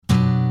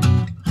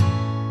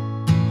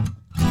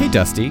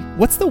Dusty,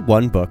 what's the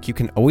one book you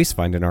can always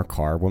find in our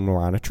car when we're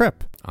on a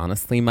trip?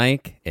 Honestly,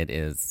 Mike, it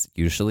is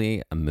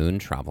usually a Moon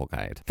travel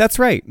guide. That's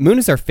right. Moon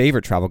is our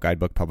favorite travel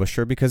guidebook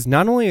publisher because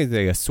not only are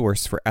they a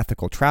source for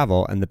ethical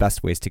travel and the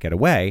best ways to get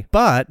away,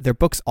 but their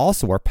books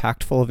also are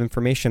packed full of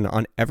information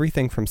on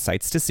everything from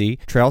sights to see,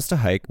 trails to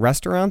hike,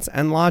 restaurants,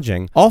 and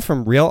lodging, all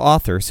from real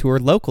authors who are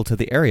local to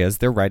the areas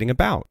they're writing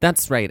about.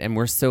 That's right, and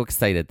we're so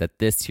excited that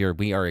this year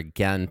we are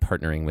again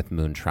partnering with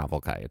Moon Travel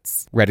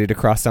Guides. Ready to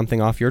cross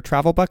something off your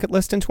travel bucket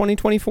list in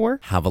 2024?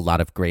 Have a lot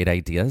of great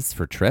ideas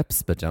for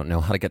trips, but don't know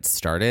how to get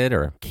started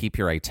or keep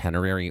your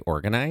itinerary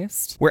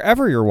organized?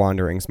 Wherever your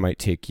wanderings might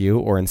take you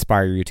or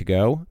inspire you to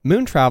go,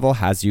 Moon Travel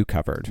has you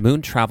covered.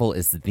 Moon Travel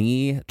is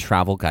the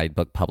travel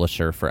guidebook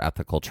publisher for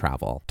ethical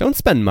travel. Don't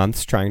spend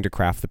months trying to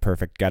craft the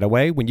perfect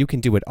getaway when you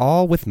can do it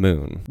all with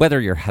Moon. Whether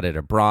you're headed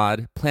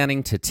abroad,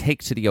 planning to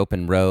take to the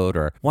open road,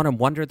 or want to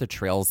wander the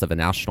trails of a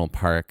national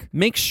park,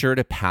 make sure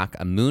to pack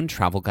a Moon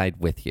travel guide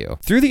with you.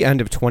 Through the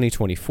end of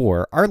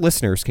 2024, our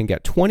listeners can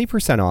get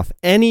 20% off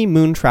any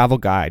Moon travel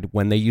guide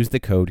when they use the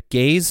code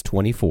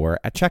GAZE24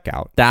 at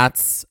checkout.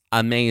 That's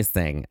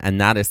amazing. And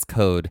that is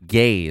code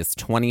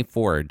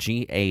GAZE24,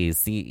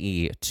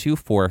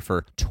 GAZE24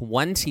 for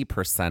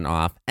 20%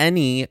 off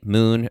any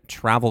Moon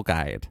travel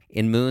guide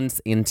in Moon's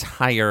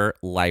entire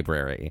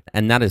library.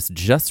 And that is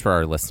just for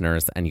our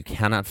listeners, and you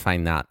cannot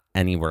find that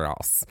anywhere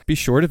else. Be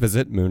sure to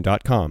visit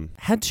moon.com.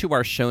 Head to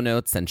our show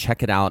notes and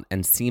check it out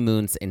and see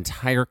Moon's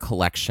entire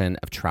collection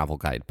of travel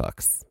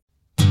guidebooks.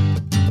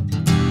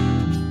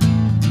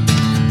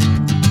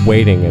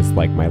 Waiting is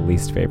like my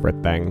least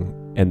favorite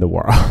thing in the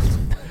world.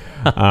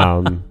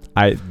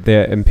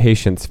 The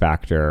impatience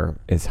factor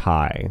is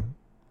high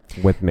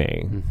with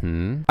me.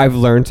 Mm-hmm. I've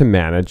learned to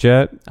manage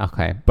it.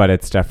 Okay. But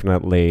it's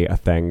definitely a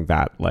thing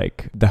that,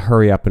 like, the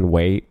hurry up and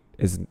wait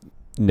is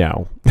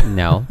no.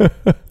 No.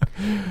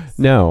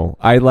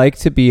 I like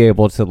to be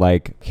able to,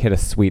 like, hit a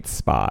sweet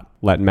spot,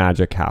 let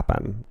magic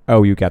happen.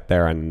 Oh, you get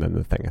there and then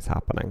the thing is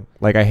happening.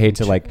 Like, I hate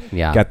to, like,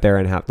 get there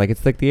and have, like,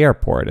 it's like the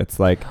airport. It's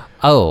like,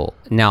 oh,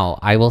 now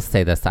I will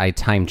say this. I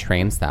time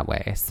trains that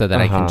way so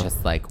that I can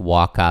just, like,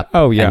 walk up.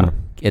 Oh, yeah. And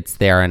it's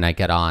there and I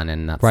get on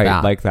and that's right,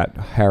 that. like that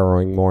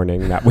harrowing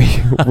morning that we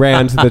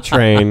ran to the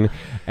train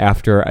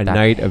after a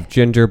night of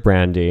ginger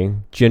brandy.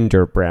 Which,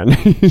 welcome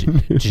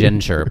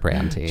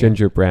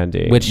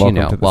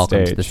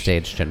to the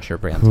stage, ginger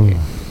brandy.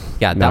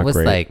 Yeah, that was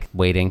great. Like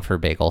waiting for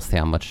bagel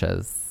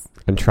sandwiches.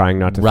 And trying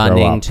not to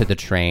running throw up to the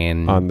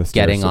train, on the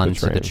getting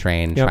onto the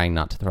train, yep. Trying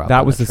not to throw up.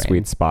 That was the a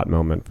sweet spot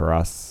moment for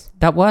us.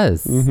 That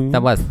was.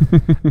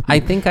 I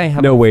think I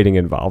have no waiting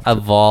involved.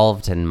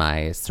 Evolved in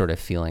my sort of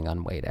feeling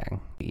on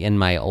waiting. In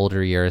my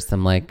older years,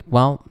 I'm like,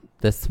 well,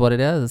 this is what it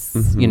is.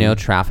 Mm-hmm. You know,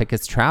 traffic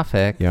is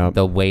traffic. Yep.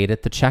 The wait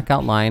at the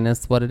checkout line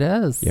is what it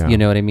is. Yeah. You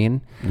know what I mean?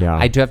 Yeah.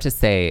 I do have to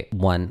say,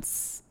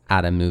 once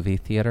at a movie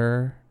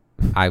theater,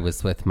 I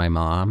was with my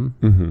mom.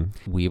 Mm-hmm.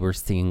 We were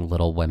seeing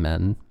Little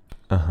Women.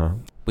 Uh-huh.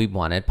 We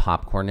wanted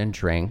popcorn and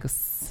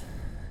drinks,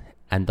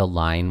 and the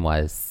line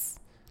was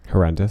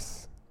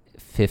horrendous.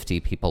 50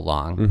 people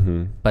long,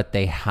 mm-hmm. but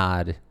they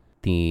had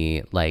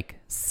the like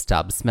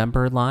Stubbs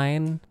member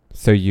line.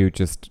 So you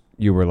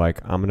were like,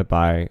 I'm going to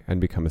buy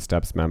and become a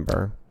Stubbs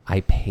member.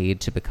 I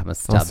paid to become a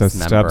Stubbs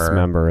member. Stubbs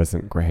member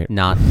isn't great.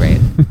 Not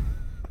great.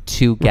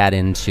 To get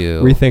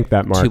into. Rethink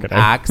that marketing. To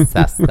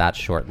access that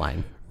short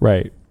line.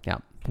 Right. Yeah.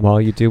 Well,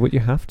 you do what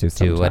you have to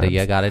sometimes. Do what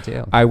you got to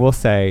do. I will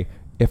say,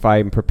 if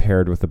I'm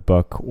prepared with a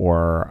book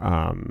or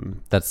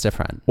that's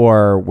different,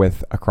 or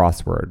with a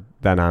crossword,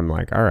 then I'm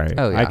like, all right,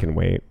 yeah. I can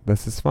wait.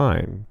 This is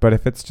fine. But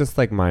if it's just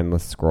like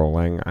mindless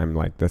scrolling, I'm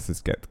like, this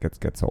is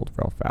gets old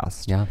real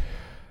fast. Yeah.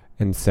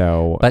 And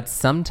so, but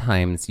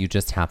sometimes you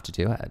just have to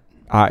do it.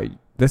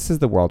 This is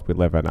the world we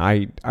live in.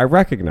 I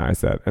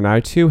recognize it, and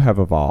I too have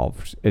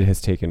evolved. It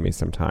has taken me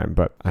some time,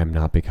 but I'm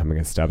not becoming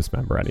a Stubbs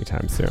member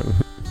anytime soon.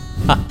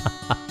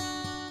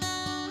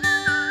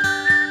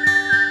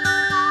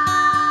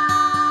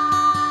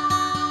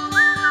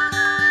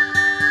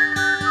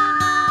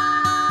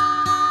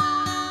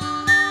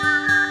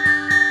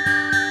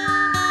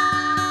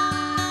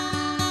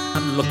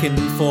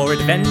 Looking for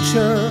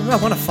adventure, I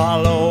want to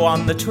follow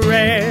on the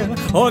trail,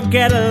 or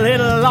get a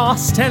little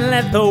lost and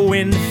let the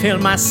wind fill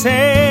my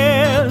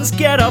sails.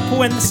 Get up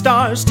when the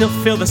stars still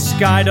fill the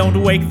sky,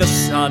 don't wake the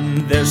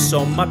sun, there's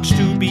so much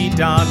to be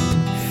done,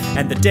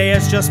 and the day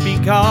has just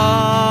begun.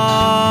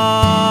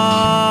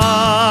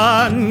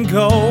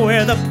 Go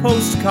where the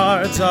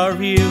postcards are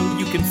real,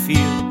 you can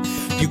feel,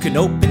 you can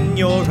open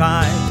your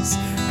eyes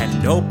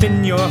and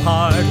open your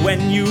heart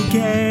when you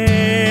gaze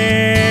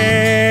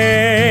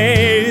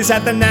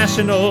at the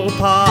national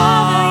park.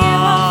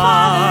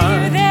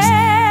 Follow you there.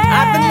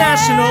 At the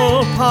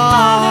national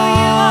park.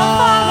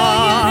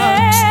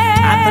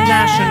 At the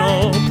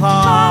national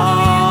park.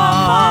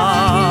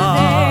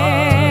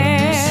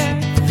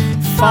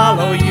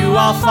 Follow you,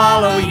 I'll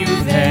follow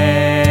you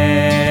there.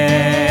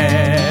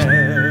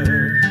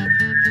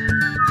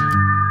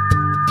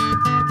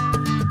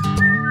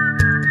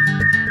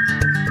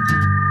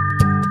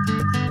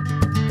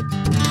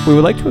 We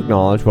would like to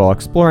acknowledge while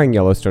exploring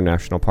Yellowstone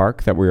National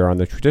Park that we are on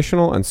the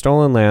traditional and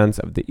stolen lands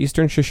of the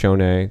Eastern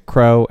Shoshone,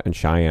 Crow, and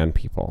Cheyenne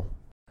people.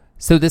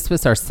 So this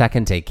was our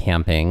second day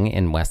camping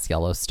in West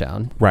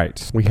Yellowstone.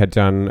 Right. We had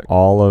done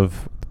all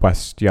of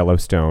West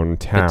Yellowstone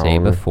town The day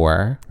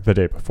before.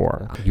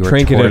 You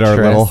trinketed our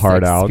little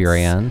heart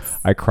experience. out.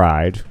 I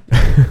cried.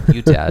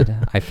 You did.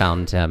 I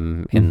found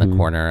him in the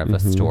corner of a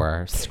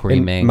store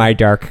screaming. In my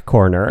dark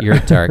corner. Your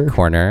dark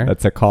corner.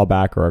 That's a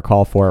callback or a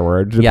call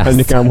forward,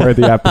 depending on where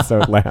the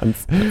episode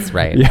lands. That's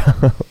right.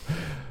 Yeah.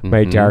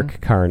 My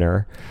dark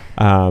corner.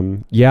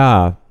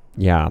 Yeah.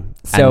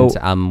 So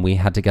and we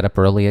had to get up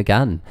early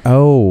again.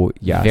 Oh,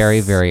 yes. Very,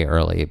 very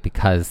early,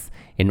 because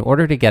in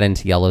order to get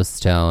into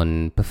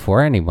Yellowstone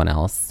before anyone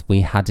else,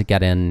 we had to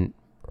get in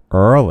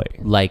early,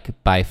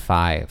 like by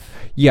 5.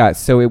 Yeah,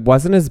 so it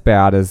wasn't as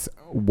bad as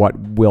what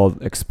we'll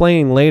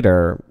explain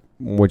later,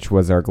 which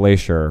was our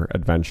glacier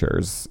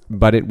adventures,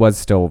 but it was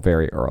still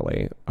very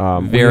early.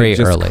 Very we had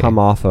just early. Come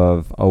off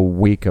of a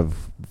week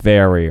of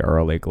very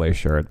early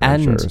glacier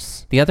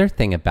adventures. And the other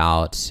thing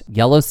about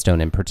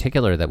Yellowstone in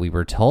particular that we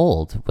were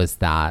told was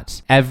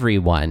that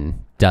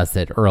everyone does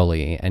it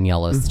early in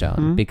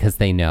Yellowstone because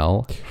they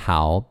know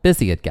how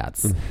busy it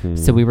gets.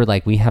 So we were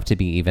like, we have to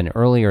be even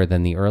earlier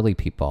than the early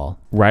people.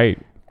 Right.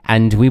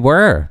 And we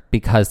were,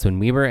 because when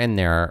we were in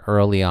there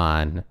early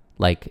on,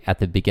 like at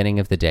the beginning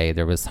of the day,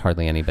 there was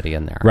hardly anybody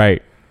in there.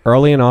 Right.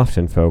 Early and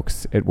often,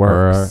 folks. It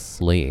works.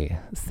 Early.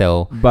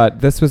 So, but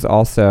this was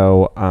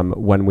also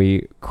when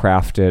we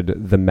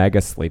crafted the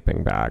mega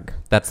sleeping bag.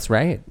 That's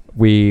right.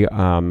 We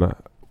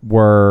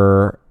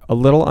were a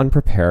little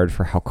unprepared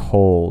for how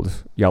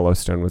cold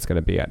Yellowstone was going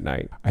to be at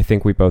night. I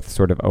think we both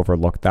sort of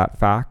overlooked that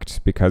fact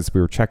because we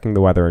were checking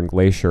the weather in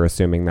Glacier,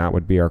 assuming that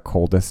would be our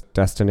coldest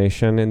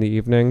destination in the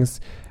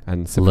evenings.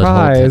 And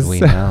surprise,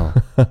 little did we know.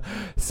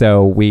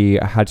 So we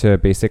had to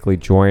basically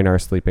join our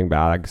sleeping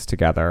bags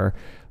together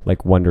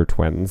like Wonder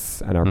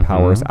Twins, and our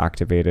powers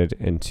activated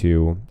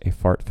into a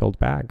fart-filled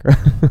bag.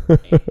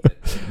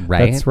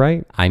 Right? That's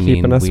right. I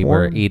Keeping mean, us we warm.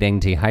 were eating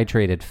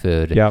dehydrated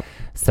food, Yep.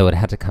 so it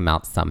had to come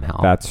out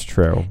somehow. That's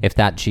true. If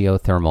that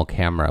geothermal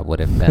camera would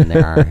have been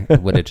there,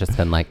 it would have just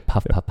been like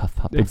puff, puff, puff,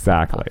 puff.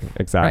 Exactly. Puff.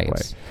 Exactly.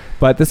 Right.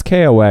 But this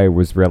KOA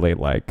was really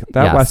like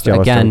that. Yes, West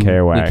Yellowstone again,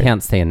 KOA. We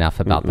can't say enough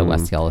about the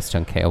West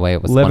Yellowstone KOA.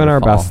 It was living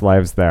wonderful. our best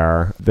lives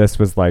there. This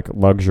was like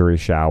luxury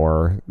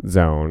shower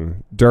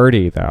zone.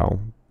 Dirty though,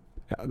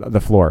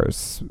 the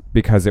floors,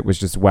 because it was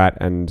just wet,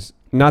 and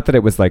not that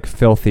it was like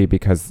filthy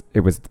because it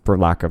was for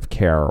lack of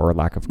care or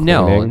lack of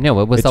cleaning. No,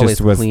 it was always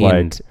just was cleaned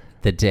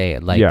like, the day.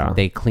 Like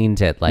they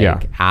cleaned it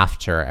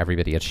after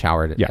everybody had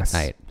showered at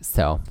night.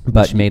 So,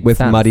 but which made with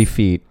sense. muddy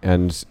feet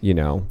and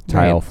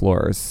tile Right.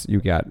 floors, you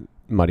get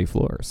muddy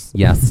floors.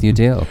 Yes, you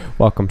do.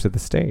 Welcome to the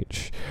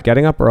stage.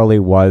 Getting up early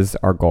was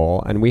our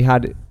goal, and we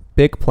had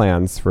big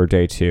plans for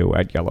day 2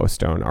 at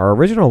Yellowstone. Our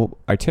original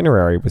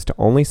itinerary was to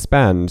only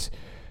spend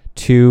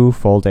 2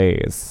 full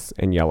days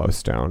in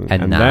Yellowstone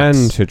and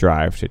then to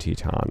drive to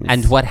Tetons.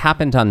 And what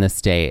happened on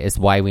this day is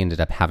why we ended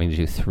up having to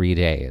do 3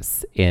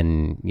 days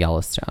in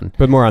Yellowstone.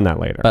 But more on that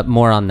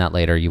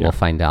later. You will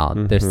find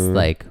out. There's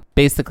like,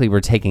 basically we're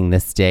taking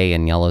this day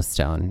in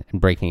Yellowstone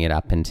and breaking it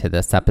up into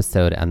this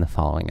episode and the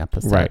following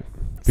episode. Right.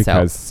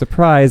 Because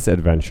surprise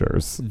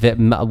adventures.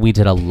 We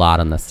did a lot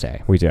on this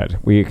day. We did.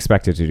 We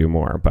expected to do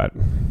more, but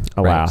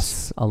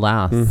alas. Right.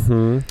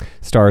 Alas.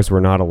 Stars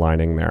were not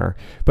aligning there.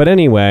 But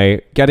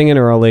anyway, getting in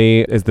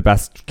early is the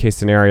best case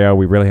scenario.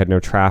 We really had no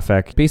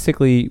traffic.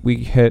 Basically,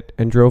 we hit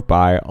and drove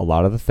by a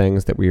lot of the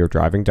things that we were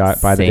driving by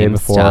the day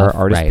before. Stuff,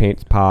 Artist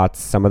paint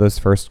pots, some of those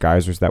first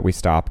geysers that we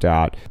stopped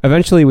at.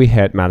 Eventually, we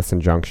hit Madison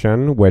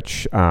Junction,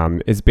 which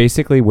is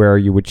basically where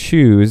you would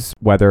choose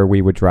whether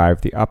we would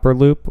drive the upper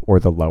loop or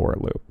the lower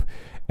loop.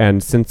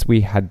 And since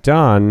we had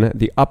done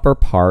the upper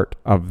part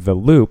of the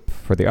loop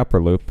for the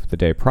upper loop the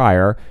day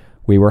prior,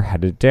 we were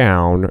headed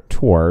down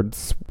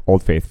towards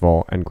Old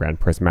Faithful and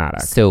Grand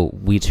Prismatic. So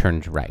we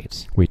turned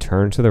right. We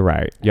turned to the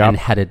right. Yep. And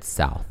headed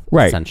south,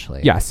 right. essentially.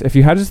 Yes. If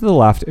you headed to the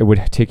left, it would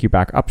take you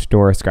back up to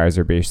Norris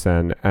Geyser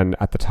Basin, and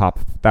at the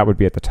top, that would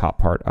be at the top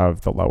part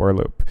of the lower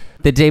loop.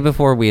 The day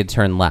before we had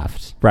turned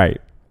left.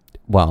 Right.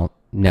 Well,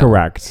 no.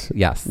 Correct.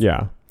 Yes.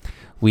 Yeah.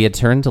 We had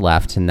turned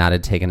left, and that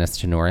had taken us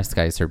to Norris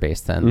Geyser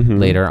Basin.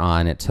 Later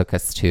on, it took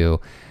us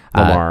to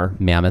Lamar,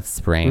 Mammoth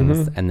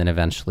Springs, and then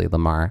eventually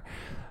Lamar.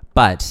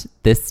 But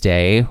this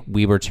day,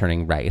 we were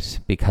turning right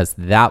because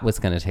that was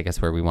going to take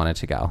us where we wanted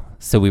to go.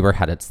 So we were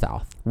headed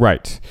south.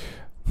 Right.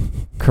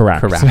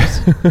 Correct.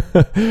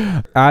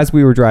 As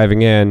we were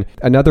driving in,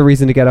 another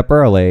reason to get up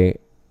early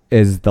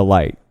is the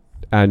light.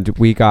 And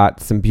we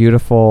got some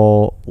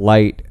beautiful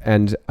light.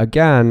 And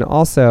again,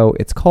 also,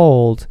 it's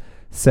cold.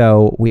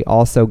 So we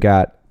also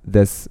get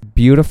this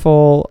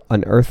beautiful,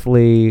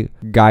 unearthly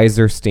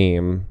geyser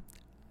steam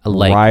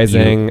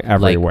rising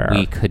everywhere. Like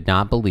we could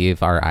not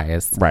believe our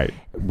eyes.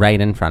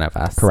 Right in front of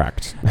us.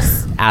 Correct.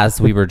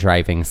 As we were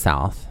driving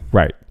south.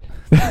 Right.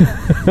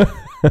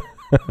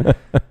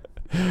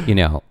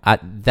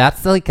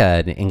 That's like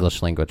an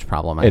English language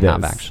problem I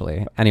have,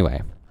 actually.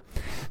 Anyway.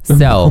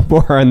 So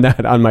More on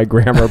that on my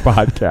grammar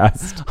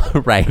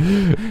podcast. right.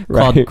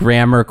 Called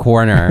Grammar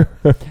Corner.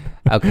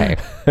 Okay.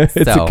 It's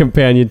a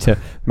companion to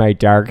my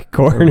dark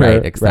corner.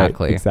 Right,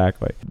 exactly. Right,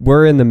 exactly.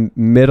 We're in the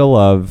middle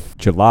of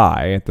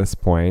July at this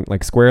point,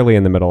 like squarely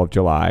in the middle of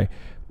July,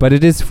 but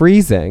it is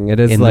freezing. It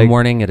is in like the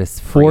morning, it is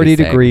 40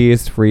 freezing.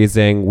 degrees,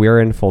 freezing. We're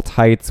in full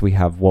tights. We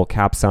have wool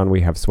caps on.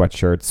 We have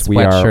sweatshirts. We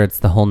are Sweatshirts,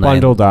 the whole nine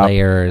bundled up.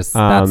 layers.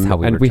 That's how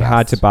we and were we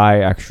had to dressed. buy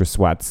extra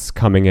sweats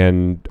coming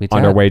in We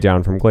on our did. way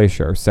down from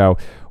Glacier. So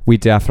we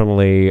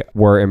definitely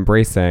were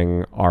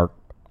embracing our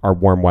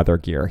warm weather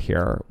gear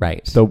here.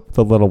 Right. The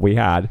little we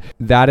had.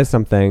 That is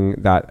something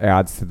that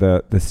adds to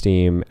the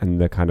steam and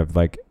the kind of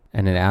like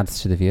And it adds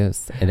to the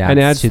views. It and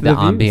adds to the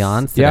views.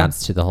 ambiance. It Yeah,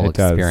 adds to the whole it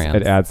does. experience.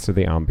 It adds to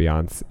the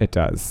ambiance. It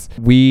does.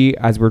 We,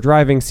 as we're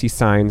driving, see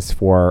signs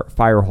for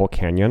Firehole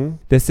Canyon.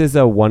 This is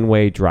a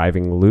one-way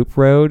driving loop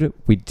road.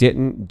 We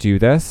didn't do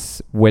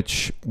this,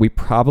 which we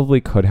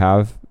probably could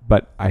have,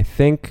 but I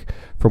think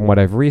from what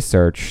I've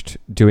researched,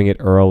 doing it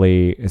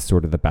early is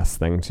sort of the best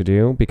thing to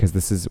do because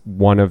this is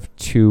one of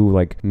two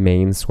like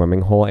main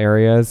swimming hole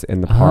areas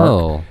in the park.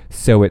 Oh.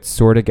 So it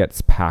sort of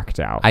gets packed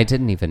out. I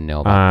didn't even know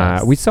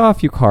about this. We saw a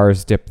few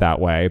cars dip that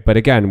way, but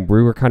again,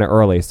 we were kind of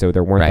early, so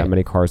there weren't Right. that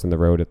many cars on the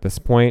road at this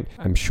point.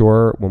 I'm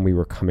sure when we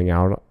were coming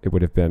out, it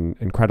would have been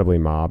incredibly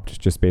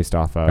mobbed just based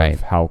off of Right.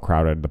 how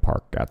crowded the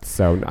park gets.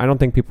 So I don't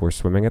think people were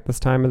swimming at this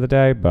time of the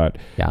day, but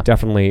Yeah.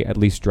 definitely at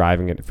least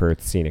driving it for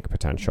its scenic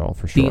potential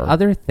for sure. The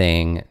other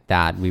thing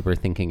that we were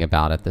thinking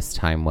about at this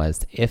time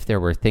was if there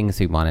were things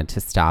we wanted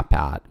to stop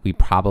at, we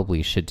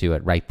probably should do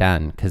it right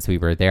then because we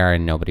were there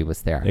and nobody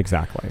was there.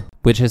 Exactly.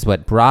 Which is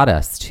what brought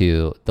us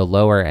to the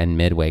lower and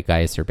midway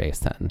geyser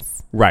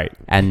basins Right.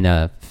 and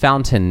the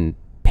fountain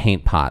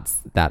paint pots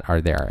that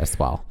are there as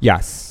well.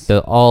 Yes. So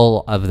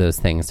all of those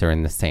things are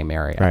in the same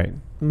area. Right.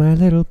 My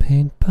little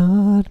paint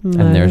pot.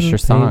 And there's your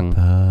song.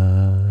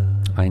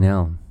 I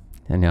know.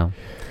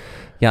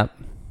 Yep.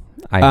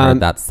 I heard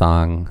that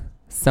song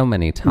so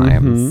many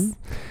times.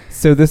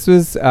 So this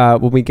was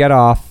when we get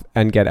off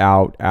and get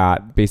out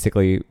at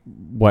basically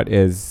what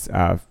is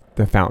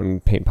the fountain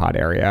paint pot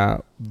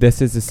area.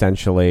 This is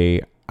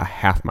essentially a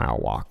half-mile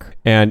walk,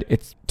 and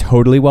it's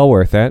totally well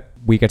worth it.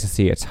 We get to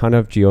see a ton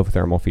of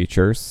geothermal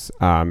features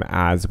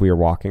as we are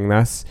walking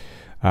this,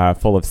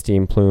 full of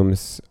steam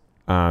plumes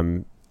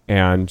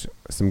and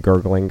some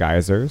gurgling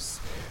geysers,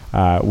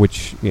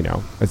 which, you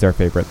know, is our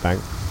favorite thing.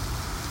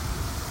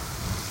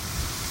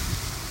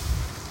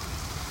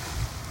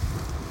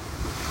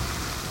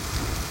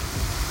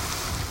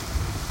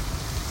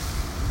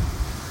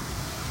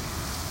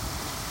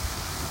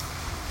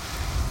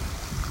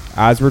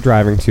 As we're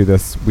driving to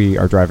this, we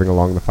are driving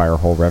along the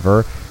Firehole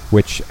River,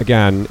 which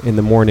again in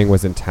the morning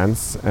was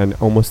intense and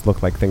almost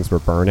looked like things were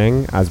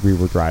burning as we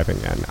were driving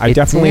in. I It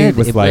definitely did.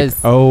 was It like, was-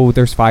 oh,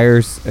 there's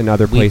fires in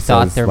other We places.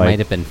 thought there like, might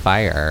have been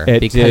fire It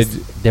because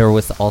did. there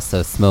was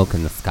also smoke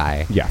in the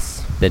sky.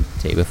 Yes. The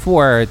day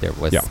before, there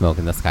was Yeah. smoke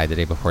in the sky the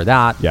day before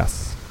that.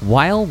 Yes.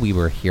 While we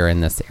were here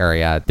in this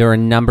area, there are a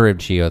number of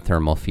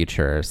geothermal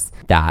features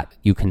that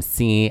you can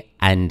see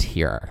and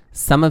hear.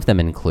 Some of them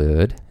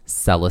include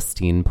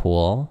Celestine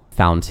Pool,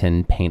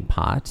 Fountain Paint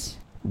Pot,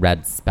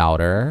 Red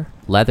Spouter,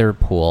 Leather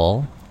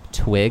Pool,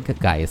 Twig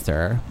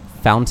Geyser,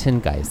 Fountain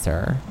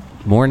Geyser,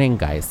 Morning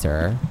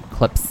Geyser,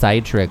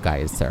 Clepsydra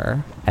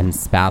Geyser, and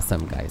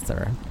Spasm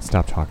Geyser.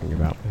 Stop talking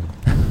about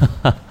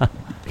me.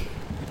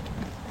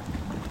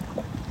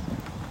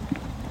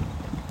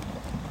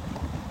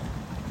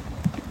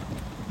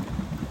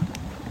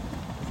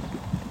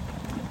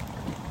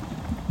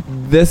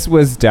 This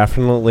was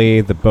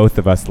definitely the both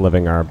of us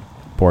living our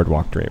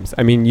boardwalk dreams.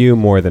 I mean, you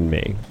more than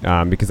me,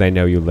 because I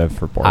know you live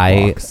for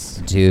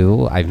boardwalks. I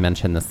do. I've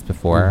mentioned this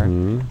before.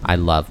 Mhm. I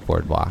love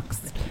boardwalks.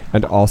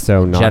 And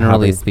also not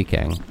Generally having,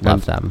 speaking,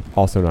 love and them.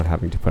 Also not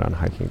having to put on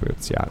hiking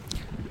boots yet.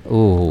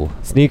 Ooh,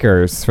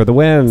 Sneakers for the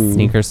win.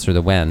 sneakers for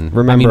the win. I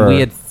Remember- mean, we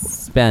had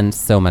spent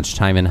so much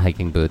time in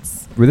hiking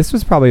boots, Well, this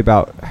was probably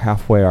about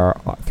halfway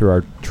through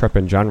our trip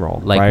in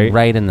general, like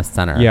right? in the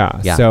center. Yeah.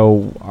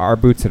 So our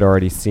boots had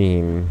already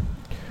seen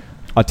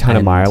a ton of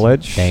And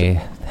mileage. They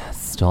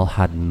still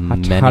had ton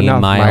many of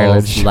miles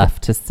mileage.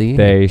 left to see.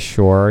 They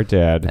sure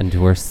did. and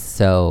we're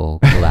so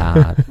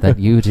glad that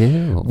you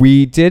do.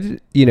 We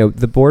did, you know,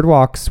 the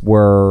boardwalks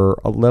were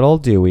a little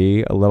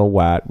dewy, a little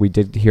wet. We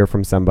did hear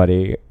from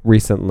somebody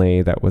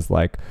recently that was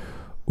like,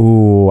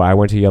 ooh, I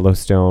went to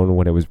Yellowstone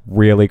when it was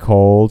really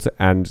cold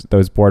and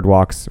those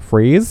boardwalks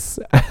freeze.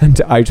 And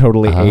I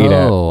totally hate it.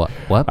 Oh,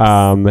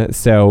 whoops.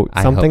 So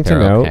I something hope to they're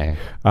note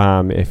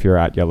okay. if you're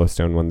at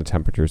Yellowstone when the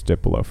temperatures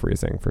dip below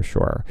freezing for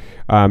sure.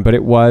 But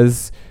it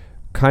was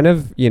kind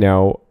of, you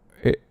know,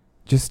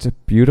 just a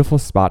beautiful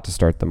spot to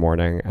start the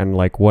morning, and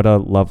like what a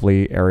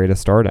lovely area to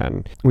start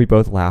in. We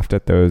both laughed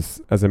at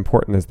those, as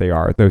important as they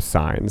are, those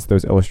signs,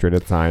 those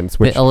illustrated signs,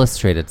 which The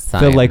illustrated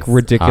signs. the like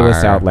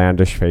ridiculous are-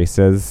 outlandish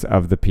faces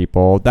of the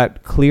people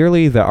that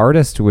clearly the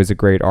artist was a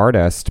great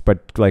artist, but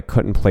like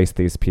couldn't place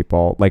these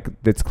people. Like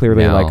it's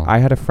clearly No. like I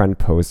had a friend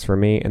pose for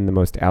me in the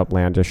most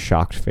outlandish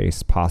shocked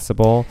face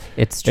possible.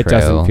 It's true. It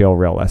doesn't feel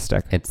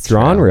realistic. It's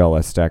drawn true.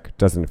 realistic,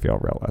 doesn't feel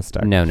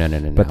realistic. No.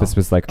 But this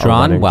was like a drawn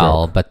running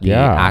well, joke. but the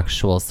Yeah.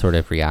 actual sort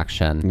of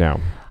reaction. No.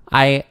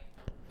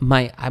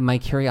 My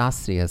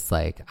curiosity is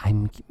like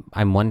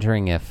I'm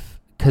wondering if,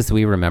 because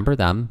we remember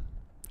them,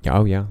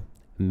 Oh yeah.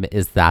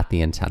 is that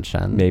the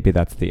intention? Maybe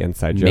that's the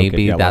inside joke.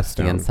 Maybe at that's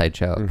the Yellowstone. inside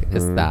joke,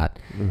 is Mhm. that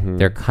Mhm.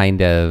 they're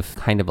kind of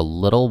a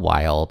little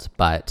wild,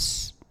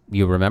 but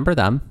you remember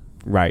them.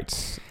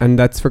 Right. And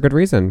that's for good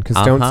reason, because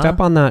don't Uh-huh. step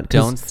on that.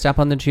 'Cause Don't step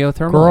on the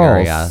geothermal girls,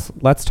 area.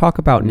 let's talk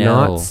about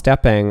No. not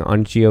stepping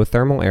on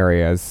geothermal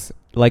areas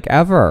like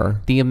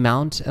ever. The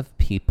amount of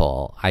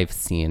people I've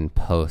seen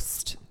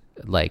post,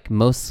 like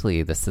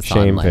mostly this is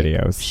Shame on like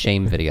videos.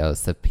 shame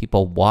videos of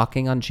people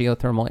walking on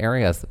geothermal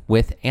areas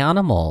with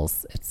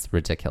animals. It's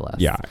ridiculous.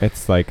 Yeah,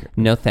 it's like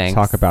No thanks.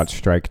 talk about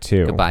strike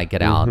two. Goodbye.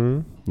 Get out.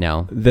 Mhm.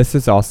 No. This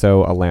is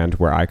also a land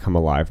where I come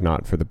alive,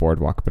 not for the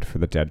boardwalk, but for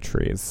the dead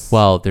trees.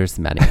 Well, there's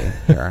many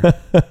here.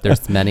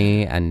 There's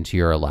many, and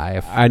you're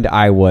alive. And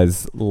I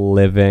was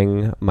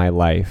living my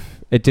life.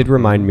 It did Mm-hmm.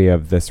 remind me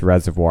of this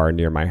reservoir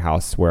near my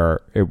house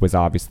where it was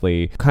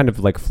obviously kind of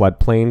like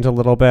floodplained a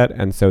little bit.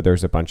 And so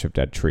there's a bunch of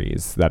dead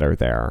trees that are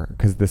there,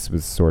 because this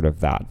was sort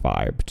of that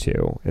vibe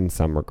too, in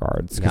some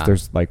regards. Because Yeah.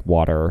 there's like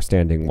water,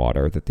 standing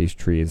water that these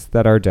trees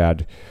that are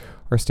dead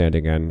are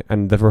standing in.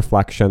 And the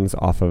reflections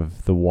off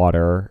of the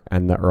water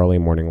and the early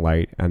morning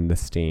light and the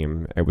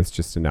steam, it was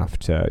just enough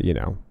to,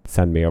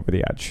 send me over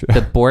the edge.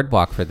 The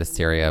boardwalk for this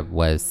area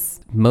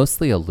was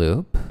mostly a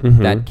loop Mhm.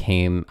 that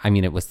came. I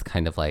mean, it was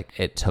kind of like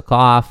it took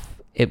off,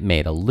 it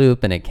made a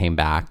loop, and it came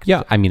back.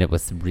 Yeah. I mean, it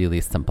was really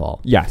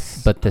simple.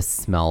 Yes. But the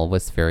smell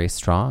was very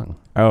strong.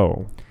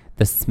 Oh.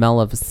 The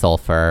smell of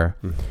sulfur,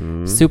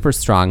 Mhm. super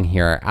strong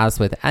here, as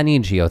with any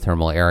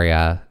geothermal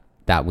area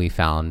that we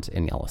found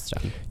in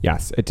Yellowstone.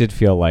 Yes, it did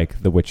feel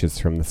like the witches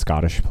from the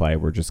Scottish play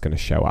were just going to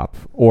show up.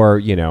 Or,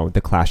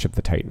 the Clash of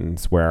the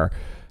Titans, where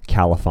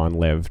Caliphon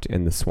lived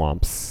in the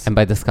swamps. And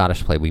by the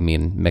Scottish play, we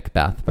mean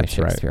Macbeth by That's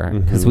right. Shakespeare.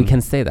 Because we Mhm.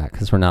 can say that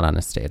because we're not on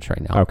a stage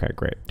right now. Okay,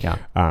 great. Yeah.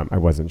 I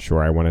wasn't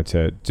sure. I wanted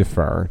to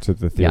defer to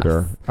the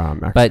theater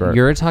expert. But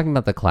you're talking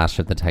about the Clash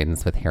of the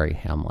Titans with Harry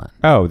Hamlin.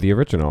 Oh, the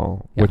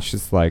original, Yeah. which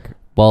is like...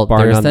 Well, bar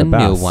there's none a the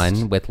new best.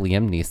 one with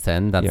Liam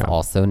Neeson that's Yeah.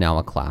 also now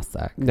a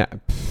classic. Nah,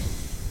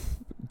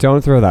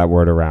 don't throw that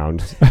word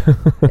around.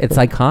 It's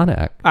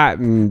iconic.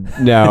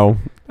 No,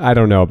 I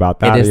don't know about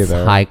that It is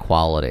either. high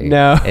quality.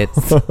 No.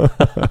 It's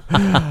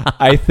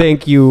I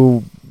think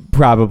you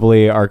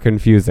probably are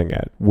confusing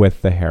it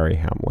with the Harry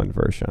Hamlin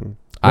version.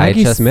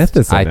 Maggie Smith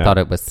is in I it. thought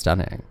it was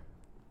stunning.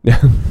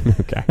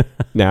 Okay.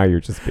 Now you're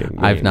just being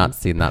mean. I've not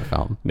seen that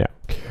film. No.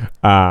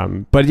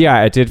 But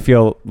yeah, it did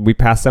feel, we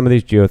passed some of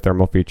these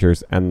geothermal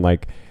features, and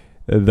like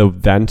the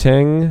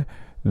venting,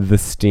 the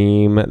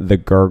steam, the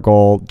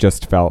gurgle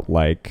just felt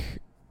like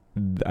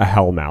a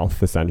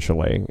hellmouth,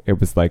 essentially. It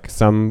was like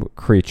some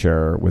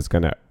creature was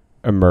going to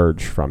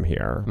emerge from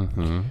here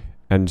Hmm.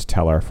 and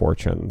tell our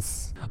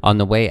fortunes. On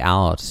the way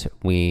out,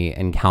 we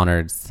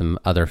encountered some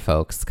other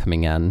folks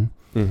coming in,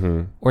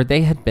 Mm-hmm. or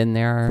they had been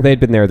there. They'd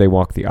been there. They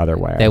walked the other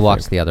way. They I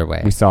walked think. the other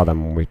way. We saw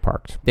them when we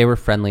parked. They were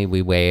friendly.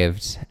 We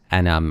waved,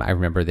 and I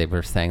remember they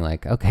were saying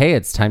like, "Okay,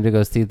 it's time to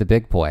go see the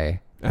big boy."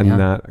 And Yeah.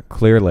 that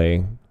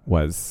clearly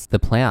was... The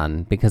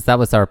plan, because that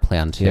was our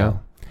plan too. Yeah.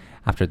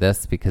 After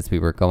this, because we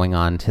were going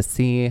on to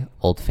see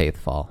Old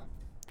Faithful.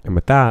 And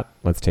with that,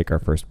 let's take our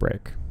first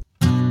break.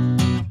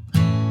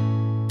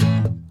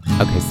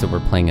 Okay, so we're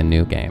playing a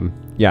new game.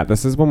 Yeah,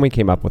 this is one we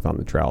came up with on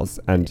the trails,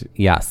 and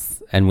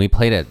Yes, and we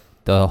played it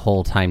the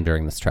whole time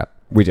during this trip.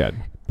 we did.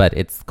 But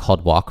it's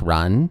called Walk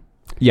Run.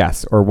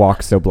 Yes, or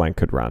walk so blank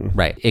could run.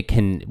 Right. It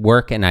can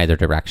work in either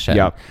direction.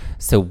 Yep.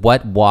 So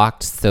what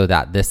walked so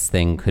that this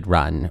thing could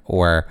run,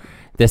 or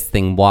this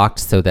thing walked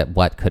so that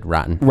what could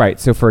run? Right.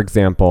 So, for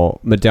example,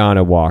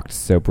 Madonna walked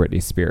so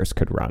Britney Spears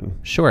could run.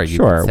 Sure,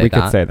 we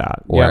could say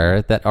that. Or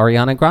Yep. that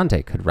Ariana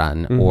Grande could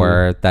run, Mhm.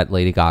 or that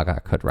Lady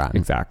Gaga could run.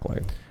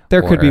 Exactly.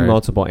 There could be Or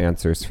multiple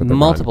answers for the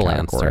Multiple run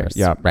category. answers.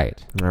 Yep.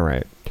 Right. All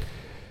right.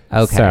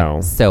 Okay. So-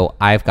 So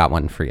I've got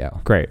one for you.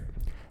 Great.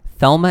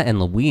 Thelma and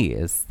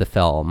Louise, the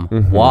film,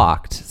 Mhm.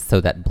 walked so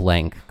that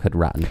blank could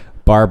run.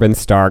 Barb and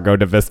Star go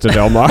to Vista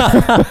Del Mar.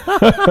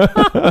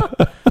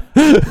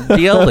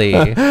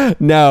 Really?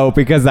 No,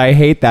 because I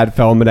hate that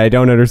film and I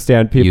don't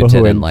understand people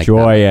who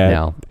enjoy it.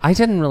 No, I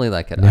didn't really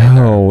like it either.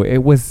 No, it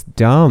was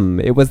dumb.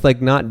 It was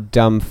like not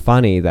dumb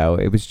funny though.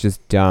 It was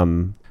just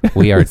dumb.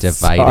 We are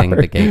dividing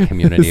the gay Sorry.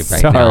 community right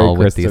Sorry, now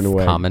with Kristen these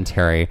Wiig.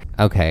 commentary.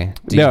 Okay.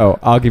 No,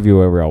 I'll give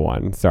you a real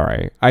one.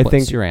 Sorry. I What's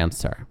think your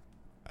answer?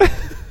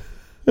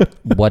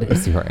 What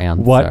is your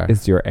answer? What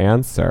is your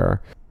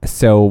answer?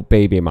 So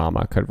baby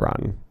mama could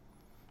run.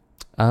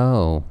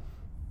 Oh.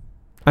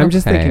 I'm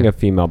just Okay. thinking of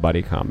female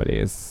buddy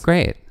comedies.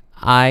 Great.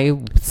 I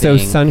So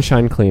think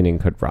Sunshine Cleaning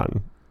could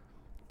run.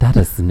 that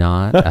is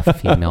not a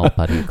female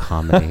buddy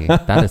comedy.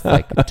 That is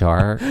like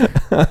dark,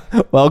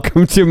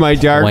 Welcome to my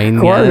dark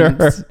poignant.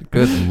 corner.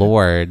 Good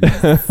Lord,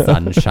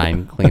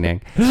 Sunshine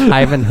Cleaning.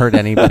 I haven't heard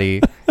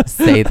anybody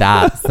say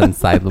that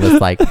since I was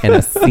like in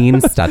a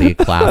scene study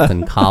class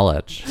in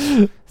college.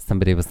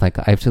 Somebody was like,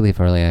 I have to leave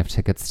early. I have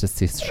tickets to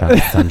see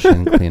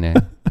Sunshine Cleaning.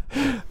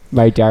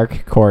 My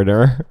dark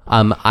corner.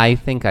 I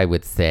think I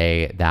would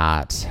say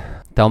that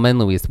Thelma and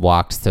Louise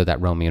walked so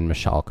that Romeo and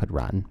Michelle could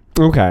run.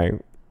 Okay.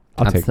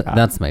 I'll take that.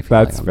 That's my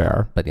feeling. That's on fair.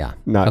 that. But yeah.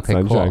 Not okay,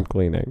 Sunshine cool.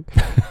 Cleaning.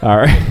 All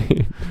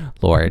right.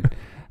 Lord.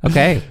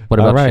 Okay. What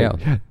All about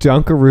right. you?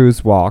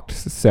 Dunkaroos walked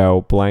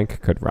so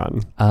blank could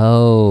run.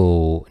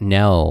 Oh,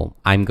 no.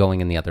 I'm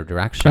going in the other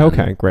direction.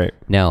 Okay, great.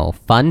 No.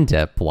 Fun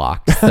Dip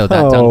walked so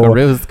that Oh.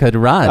 Dunkaroos could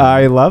run.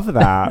 I love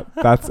that.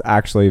 That's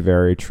actually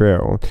very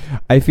true.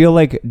 I feel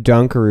like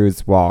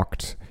Dunkaroos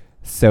walked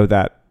so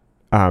that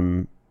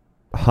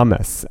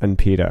Hummus and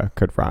Pita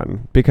could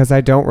run, because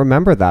I don't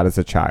remember that as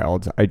a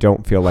child. I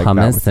don't feel like that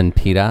Hummus was and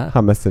Pita.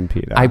 Hummus and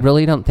Pita. I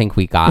really don't think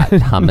we got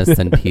hummus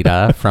and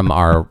pita from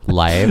our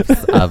lives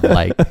of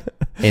like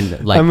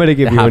I'm going to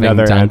give you having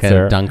another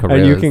answer, Dunkaroos.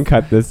 and you can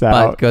cut this But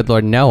out. good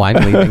Lord, no, I'm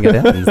leaving it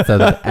in so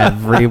that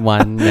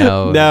everyone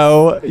knows.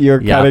 No, you're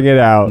Yeah. cutting it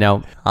out.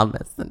 No,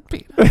 hummus and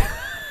pita.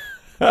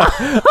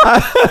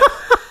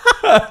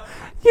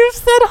 You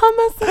said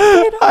hummus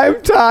and pita.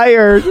 I'm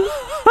tired.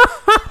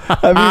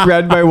 Have you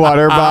read my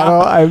water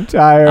bottle? I'm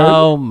tired.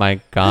 Oh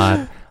my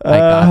God. My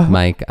God,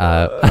 Mike.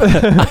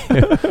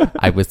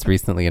 I was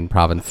recently in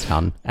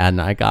Provincetown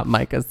and I got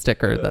Mike a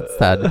sticker that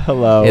said,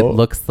 Hello. It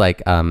looks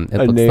like a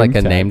name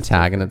name tag.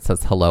 tag and it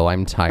says, hello,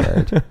 I'm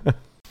tired.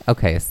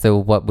 Okay, so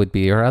what would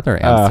be your other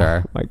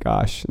answer? My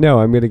gosh. No,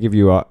 I'm going to give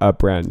you a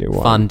brand new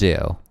one.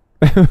 Fondue.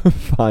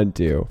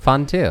 Fondue.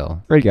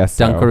 Fondue. I guess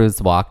so.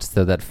 Dunkaroos walked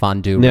so that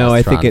fondue No,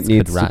 I think it restaurants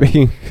needs could to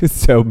run. be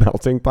so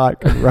Melting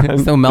Pot could run.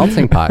 So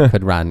Melting Pot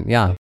could run,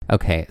 yeah.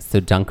 Okay, so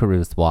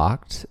Dunkaroos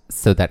walked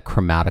so that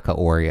Chromatica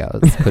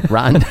Oreos could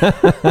run.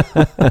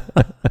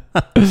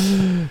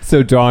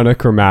 So Donna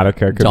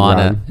Chromatica could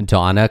run.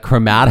 Donna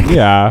Chromatica.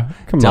 Yeah,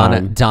 come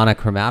on. Donna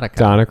Chromatica.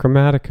 Donna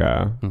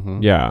Chromatica.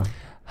 Mhm. Yeah.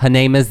 Her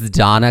name is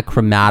Donna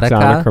Chromatica.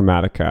 Donna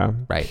Chromatica.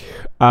 Right.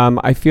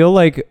 I feel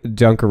like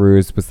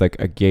Dunkaroos was like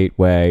a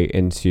gateway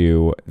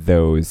into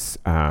those.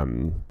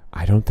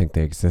 I don't think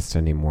they exist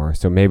anymore.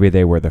 So maybe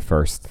they were the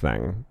first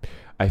thing.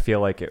 I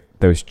feel like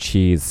those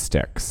cheese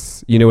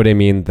sticks. You know what I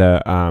mean?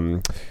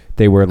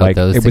 They were like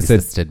those it was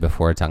existed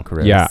before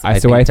Dunkaroos. Yeah, I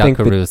think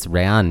Dunkaroos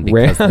ran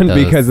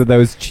because of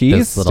those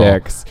cheese those little-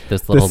 sticks.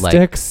 those little, the like,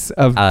 sticks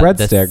of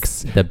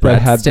breadsticks the that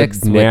had the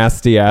breadsticks with-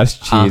 nasty ass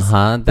cheese.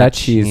 that That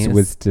cheese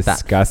was that-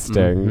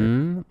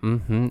 disgusting.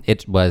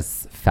 It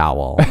was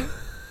foul.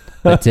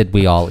 But did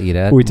we all eat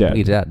it? We did.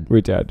 We did.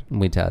 We did.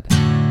 We did.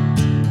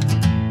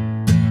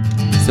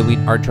 So we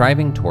are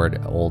driving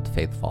toward Old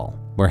Faithful.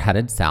 We're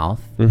headed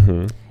south.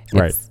 Mm-hmm.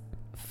 Right. It's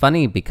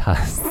funny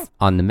because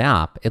on the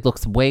map it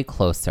looks way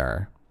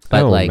closer,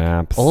 but Oh, like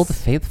maps. Old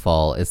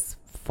Faithful is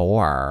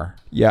 4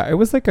 Yeah, it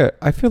was like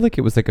I feel like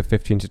it was like a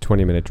 15 to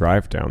 20 minute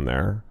drive down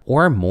there.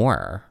 or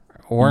more.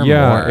 Or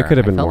Yeah, more. it could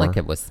have been I felt more. like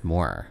it was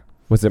more.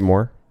 Was it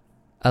more?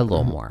 A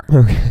little more.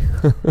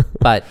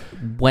 But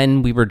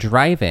when we were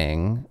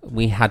driving,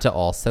 we had to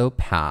also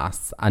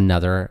pass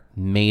another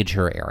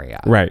major area.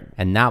 Right.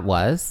 And that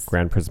was,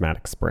 Grand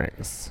Prismatic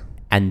Springs.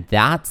 and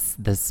that's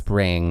the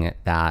spring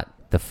that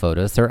the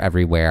photos are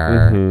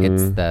everywhere. Mm-hmm.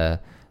 It's the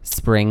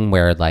spring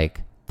where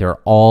like there are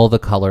all the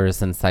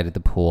colors inside of the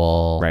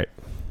pool. Right.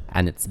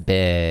 And it's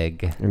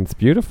big. And it's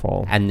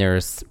beautiful. And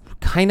there's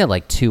kind of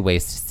like 2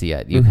 ways to see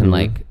it. You can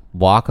like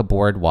walk a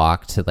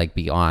boardwalk to like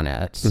be on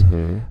it,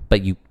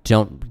 but you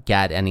don't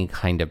get any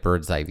kind of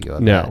bird's eye view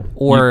of No. it.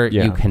 Or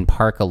Yeah. you can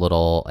park a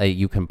little,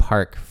 you can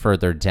park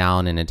further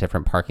down in a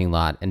different parking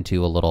lot and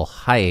do a little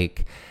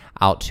hike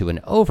out to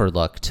an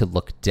overlook to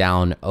look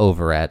down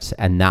over it.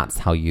 And that's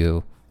how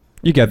you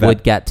You get that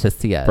would get to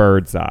see it.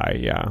 bird's eye,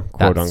 yeah,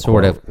 quote That's unquote.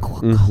 sort of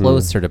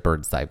closer to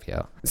bird's eye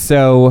view.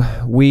 So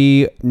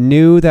we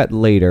knew that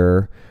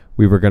later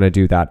we were going to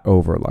do that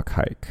overlook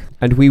hike,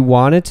 and we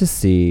wanted to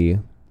see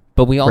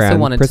But we also Grand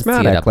wanted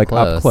Prismatic, to see it up like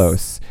close. up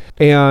close.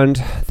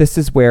 And this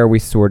is where we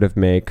sort of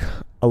make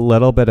a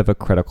little bit of a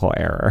critical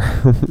error.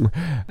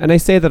 And I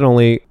say that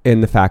only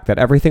in the fact that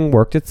everything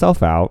worked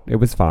itself out. It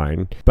was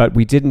fine, but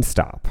we didn't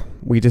stop.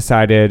 We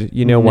decided,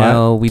 you know what?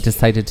 No, we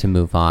decided to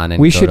move on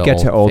and We go should get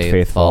to Old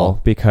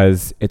Faithful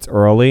because it's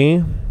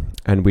early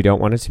and we don't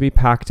want it to be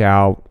packed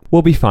out.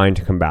 We'll be fine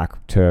to come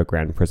back to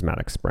Grand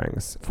Prismatic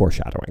Springs.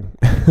 Foreshadowing.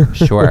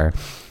 Sure.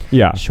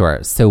 Yeah. Sure.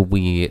 So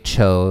we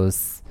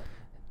chose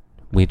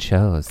We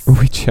chose.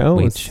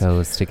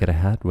 to get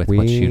ahead with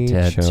what you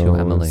did to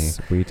Emily.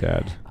 We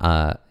did.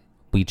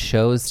 We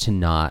chose to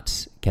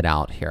not get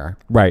out here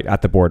Right,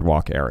 at the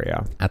boardwalk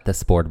area. at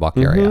this boardwalk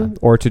area.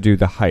 Or to do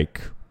the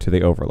hike to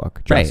the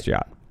overlook just Right.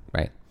 yet.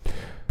 Right.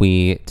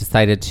 we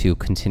decided to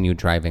continue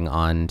driving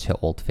on to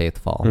Old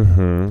Faithful.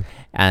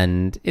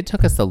 And it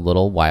took us a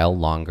little while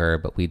longer,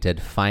 but we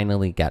did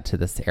finally get to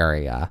this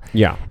area.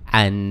 Yeah.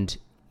 And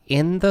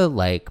in the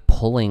like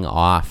pulling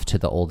off to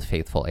the Old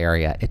Faithful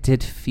area, it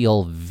did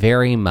feel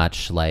very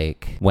much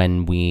like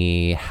when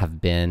we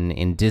have been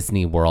in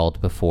Disney World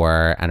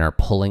before and are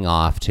pulling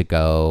off to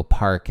go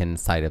park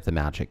inside of the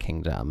Magic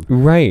Kingdom.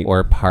 Right.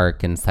 Or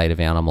park inside of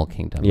Animal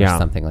Kingdom or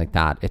something like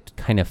that. It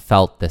kind of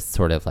felt this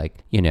sort of like,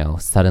 you know,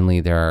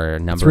 suddenly there are a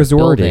number of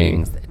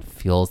buildings. It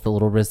feels a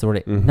little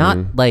resorty. Not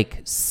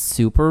like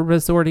super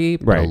resorty,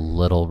 but a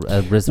little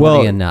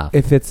resorty enough.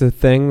 If it's a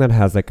thing that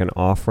has like an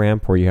off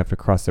ramp where you have to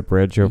cross a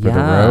bridge over the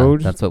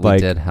road, that's what we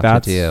did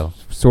have to do.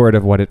 Sort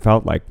of what it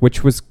felt like,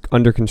 which was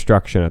under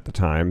construction at the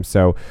time.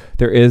 So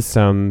there is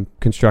some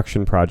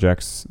construction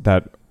projects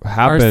that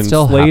have been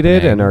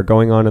slated and are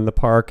going on in the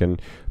park,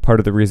 and part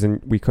of the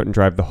reason we couldn't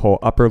drive the whole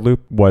upper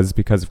loop was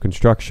because of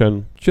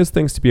construction. Just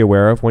things to be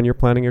aware of when you're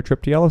planning your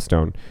trip to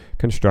Yellowstone.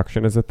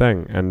 Construction is a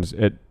thing, and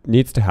it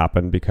needs to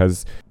happen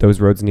because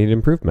those roads need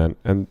improvement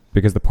and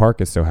because the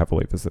park is so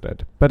heavily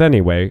visited. But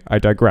anyway, I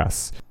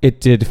digress. It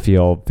did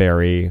feel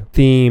very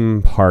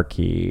theme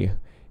parky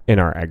in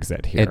our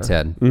exit here. It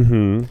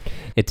did.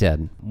 It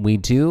did. We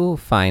do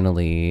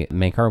finally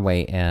make our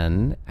way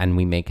in, and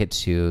we make it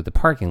to the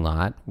parking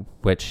lot,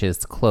 which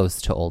is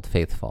close to Old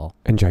Faithful.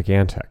 And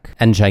gigantic.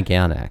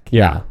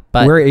 Yeah.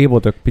 But we're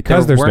able to,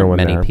 because there's no one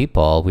there. There weren't many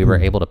people, we were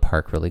able to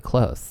park really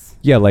close.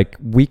 Yeah, like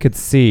we could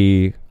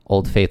see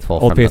Old Faithful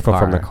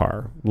from the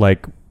car.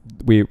 Like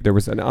there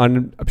was an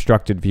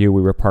unobstructed view.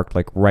 We were parked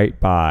like right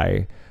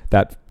by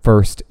that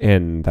first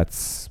inn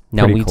that's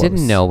Now, we close.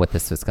 didn't know what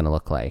this was going to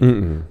look like.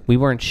 We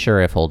weren't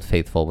sure if Old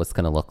Faithful was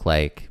going to look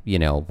like, you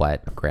know,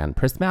 what Grand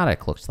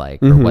Prismatic looks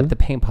like or what the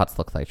paint pots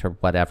look like or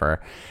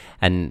whatever.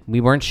 And we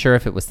weren't sure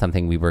if it was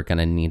something we were going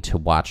to need to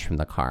watch from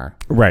the car.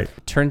 Right.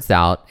 Turns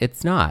out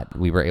it's not.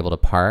 We were able to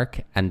park,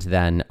 and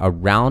then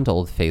around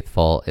Old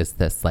Faithful is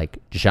this like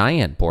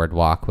giant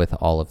boardwalk with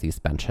all of these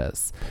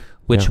benches,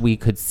 which we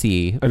could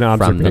see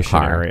from the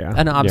car.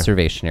 An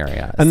observation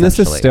area. And this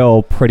is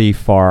still pretty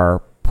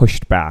far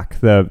pushed back.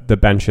 The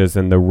benches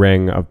and the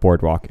ring of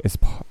boardwalk is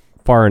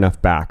far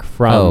enough back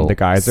from the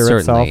geyser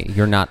itself.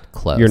 You're not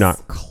close. You're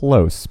not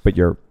close, but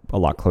you're a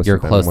lot closer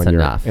than close when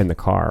enough. you're in the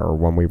car or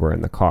when we were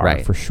in the car,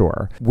 for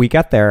sure. We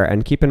get there,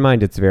 and keep in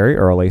mind, it's very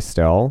early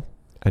still,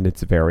 and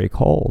it's very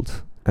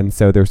cold. And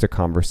so there's a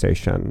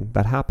conversation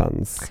that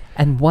happens.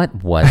 And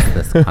what was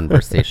this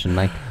conversation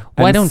like?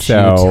 Why don't you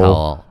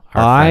tell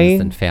our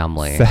friends and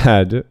family?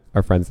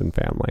 Our friends and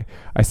family.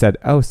 I said,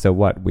 oh, so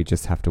what? We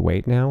just have to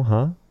wait now,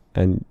 huh?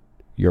 And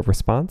your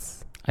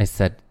response? I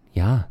said,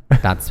 yeah,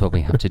 that's what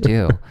we have to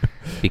do.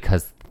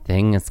 Because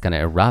thing is going to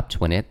erupt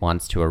when it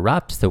wants to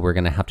erupt, so we're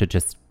going to have to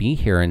just be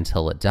here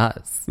until it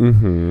does.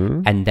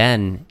 And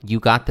then you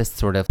got this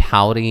sort of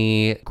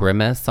pouty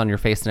grimace on your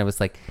face, and I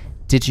was like,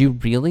 did you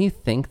really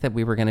think that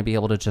we were going to be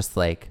able to just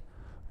like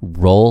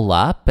roll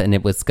up and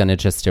it was going to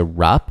just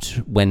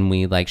erupt when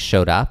we like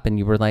showed up? And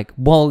you were like,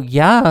 well,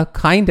 yeah,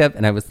 kind of.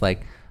 And I was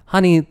like,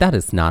 honey, that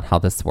is not how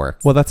this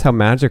works. Well, that's how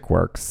magic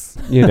works,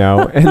 you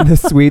know, in the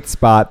sweet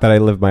spot that I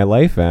live my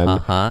life in.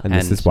 And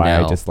this is why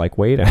I just like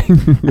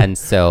waiting. And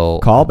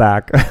so call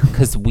back.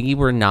 Because we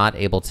were not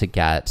able to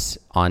get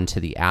onto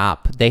the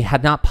app. They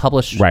had not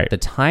published the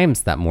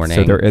times that morning.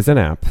 So there is an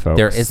app, folks.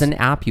 There is an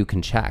app you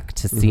can check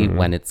to see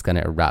when it's going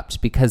to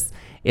erupt, because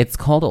it's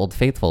called Old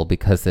Faithful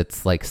because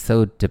it's like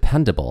so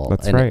dependable.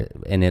 That's right.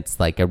 And it's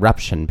like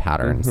eruption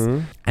patterns.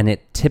 And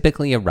it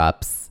typically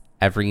erupts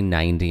every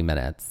 90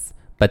 minutes.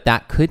 But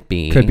that could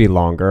be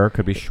longer,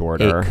 could be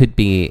shorter. It could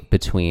be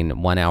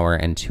between 1 hour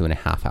and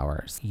 2.5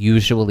 hours.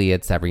 Usually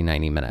it's every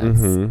 90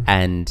 minutes.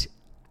 And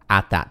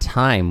at that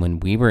time when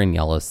we were in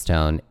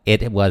Yellowstone,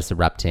 it was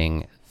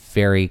erupting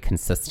very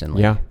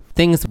consistently. Yeah.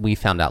 Things we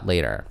found out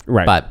later.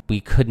 Right. But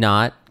we could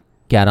not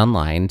get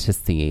online to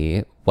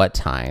see what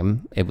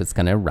time it was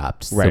going to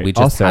erupt. So we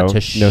just had to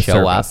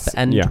show up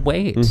and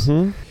wait.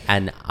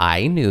 And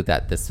I knew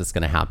that this was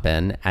going to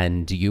happen.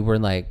 And you were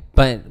like,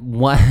 but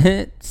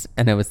what?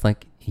 And I was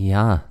like,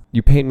 yeah.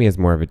 You paint me as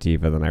more of a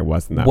diva than I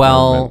was in that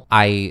moment.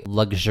 I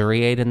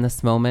luxuriate in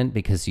this moment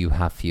because you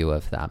have few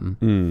of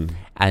them.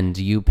 And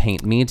you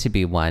paint me to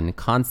be one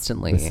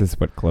constantly. This is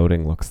what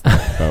gloating looks like,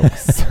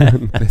 folks.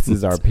 This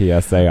is our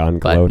PSA on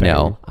gloating. But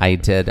no, I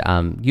did.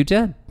 You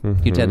did.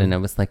 You did. And I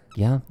was like,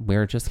 yeah,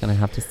 we're just going to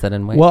have to sit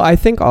and wait. Well, I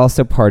think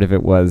also part of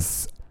it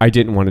was I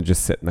didn't want to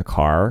just sit in the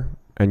car.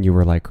 And you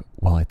were like,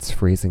 well, it's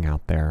freezing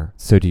out there.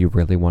 So do you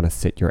really want to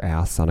sit your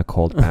ass on a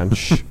cold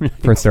bench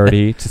for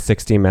 30 to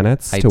 60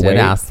 minutes to wait? I did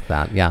ask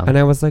that, yeah. And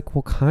I was like,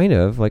 well, kind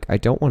of. Like, I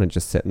don't want to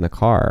just sit in the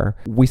car.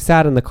 We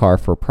sat in the car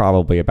for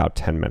probably about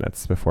 10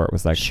 minutes before it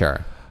was like,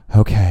 sure.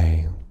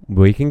 Okay,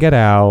 we can get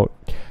out.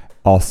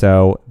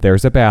 Also,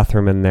 there's a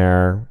bathroom in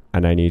there,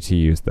 and I need to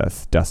use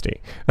this. Dusty.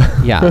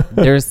 Yeah,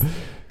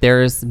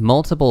 there's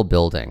multiple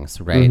buildings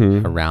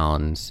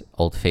around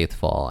Old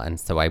Faithful. And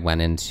so I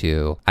went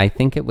into, I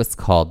think it was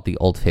called the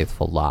Old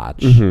Faithful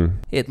Lodge.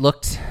 It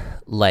looked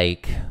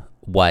like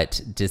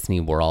what Disney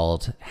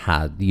World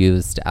had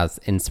used as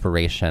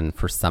inspiration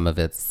for some of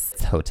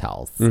its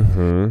hotels.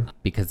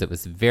 Because it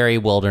was very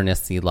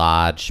wildernessy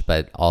lodge,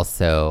 but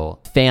also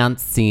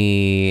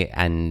fancy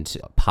and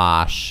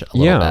posh a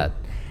little bit.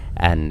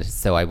 And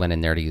so I went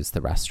in there to use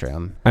the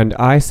restroom. And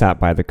I sat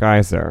by the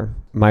geyser.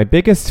 My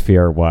biggest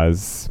fear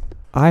was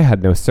I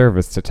had no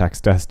service to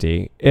text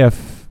Dusty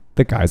if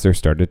the geyser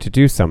started to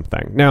do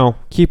something. Now,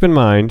 keep in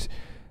mind,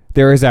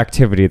 there is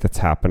activity that's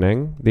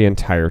happening the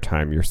entire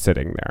time you're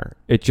sitting there.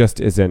 It just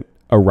isn't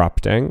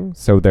erupting.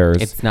 So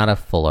it's not a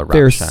full eruption.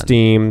 There's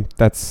steam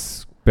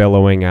that's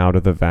billowing out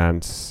of the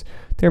vents.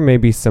 There may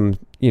be some,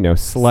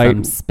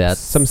 slight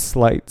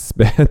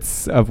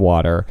spits of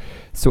water.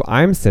 So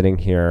I'm sitting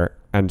here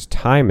and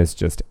time is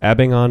just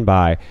ebbing on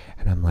by.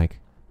 And I'm like,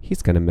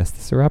 he's going to miss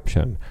this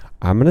eruption.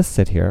 I'm going to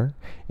sit here.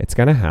 It's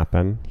going to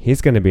happen.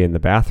 He's going to be in the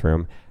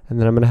bathroom. And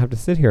then I'm going to have to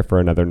sit here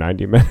for another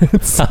 90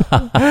 minutes.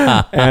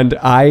 And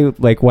I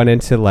went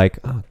into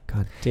oh,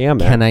 God damn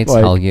it. Can I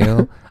tell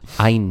you,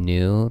 I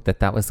knew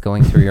that was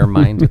going through your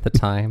mind at the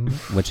time,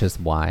 which is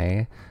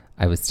why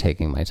I was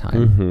taking my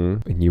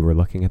time. And you were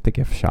looking at the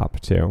gift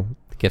shop too.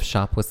 The gift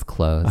shop was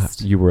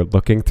closed. You were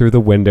looking through the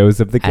windows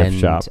of the gift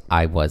shop.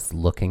 I was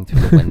looking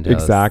through the windows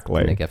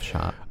exactly. in the gift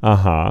shop.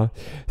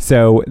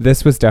 So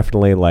this was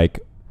definitely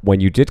when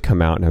you did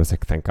come out, and I was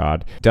like, thank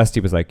God, Dusty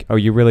was like, oh,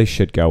 you really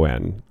should go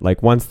in.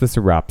 Once this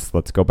erupts,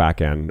 let's go back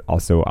in.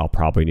 Also, I'll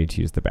probably need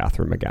to use the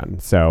bathroom again.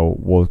 So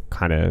we'll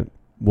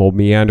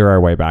meander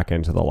our way back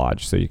into the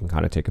lodge so you can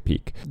kind of take a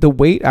peek. The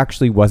wait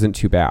actually wasn't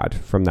too bad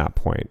from that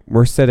point.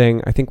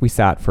 I think we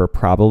sat for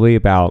probably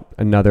about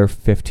another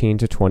 15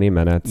 to 20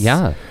 minutes.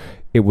 Yeah.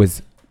 It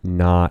was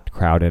not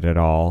crowded at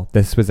all.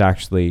 This was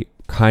actually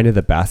kind of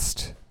the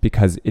best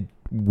because it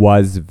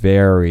was a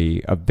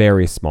very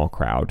small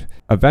crowd.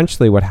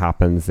 Eventually what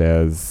happens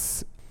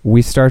is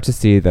we start to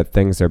see that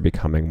things are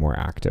becoming more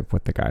active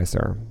with the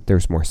geyser.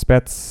 There's more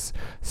spits.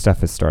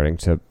 Stuff is starting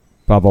to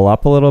bubble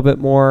up a little bit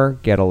more,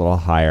 get a little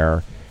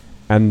higher,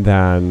 and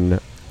then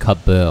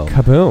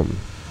kaboom.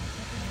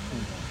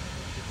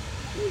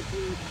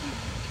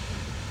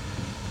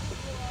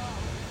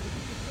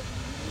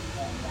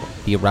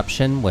 The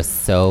eruption was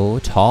so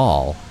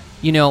tall.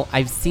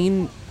 I've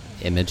seen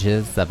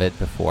images of it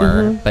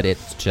before, but it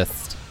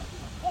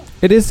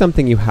is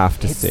something you have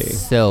to see. It's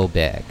so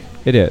big.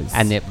 It is.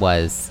 And it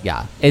was,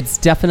 it's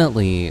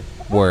definitely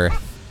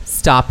worth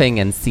stopping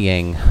and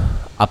seeing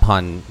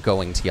upon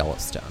going to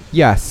Yellowstone.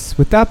 Yes.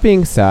 With that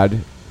being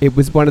said, it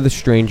was one of the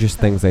strangest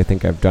things I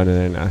think I've done in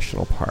a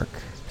national park.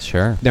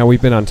 Sure. Now,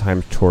 we've been on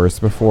timed tours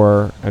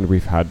before, and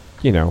we've had,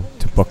 to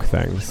book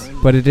things.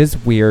 But it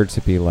is weird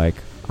to be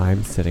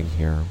I'm sitting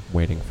here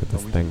waiting for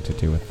this thing to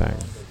do a thing.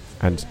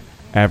 And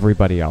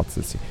everybody else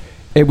is...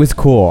 It was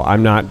cool.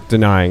 I'm not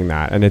denying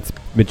that. And it's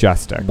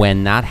majestic.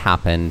 When that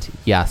happened,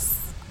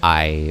 yes,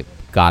 I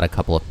got a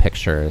couple of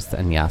pictures,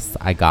 and yes,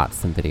 I got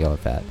some video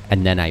of it.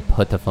 And then I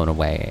put the phone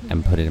away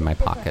and put it in my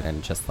pocket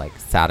and just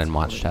sat and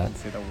watched it.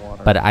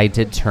 But I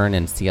did turn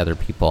and see other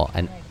people,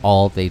 and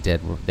all they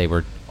did, they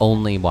were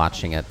only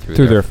watching it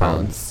through their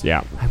phones.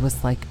 Yeah. I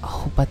was like,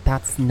 oh, but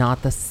that's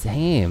not the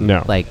same.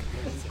 No.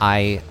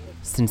 I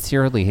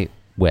sincerely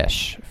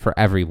wish for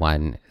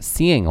everyone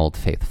seeing Old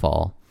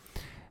Faithful,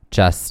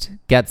 just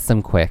get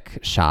some quick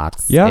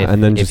shots. Yeah,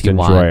 and then just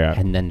enjoy it.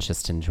 And then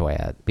just enjoy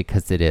it,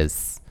 because it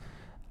is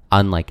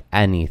unlike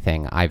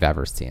anything I've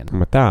ever seen. And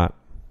with that,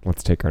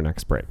 let's take our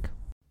next break.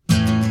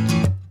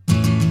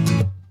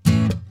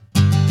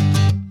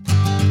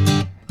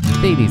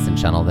 Ladies and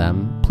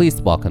gentlemen,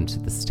 please welcome to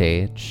the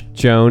stage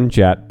Joan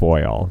Jett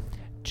Boyle.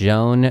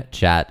 Joan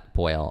Jett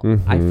Boyle.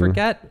 I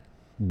forget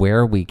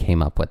where we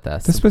came up with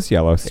this. This was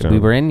Yellowstone. We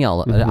were in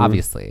Yellowstone,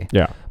 obviously.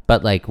 Yeah.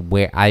 But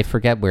where, I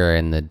forget where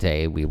in the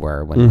day we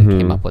were when we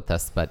came up with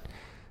this, but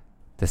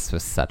this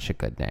was such a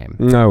good name.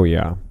 Oh,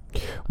 yeah.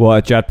 Well,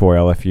 a jet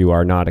boil, if you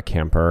are not a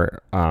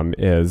camper,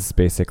 is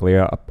basically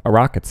a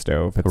rocket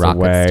stove. It's a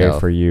way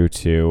for you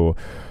to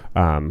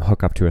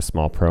hook up to a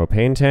small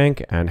propane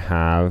tank and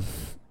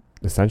have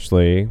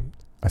essentially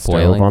a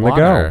stove on the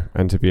go,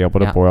 and to be able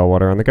to boil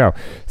water on the go.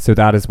 So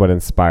that is what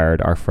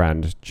inspired our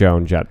friend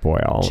Joan Jett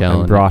Boyle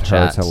and brought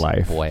her to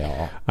life.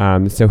 Boyle.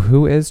 So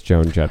who is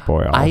Joan Jett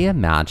Boyle? I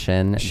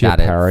imagine is she a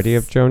parody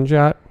of Joan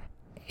Jett?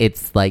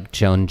 It's like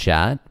Joan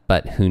Jett,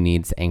 but who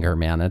needs anger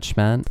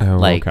management.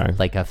 Like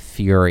a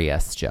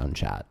furious Joan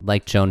Jett.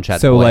 Like Joan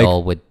Jett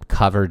Boyle would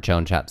cover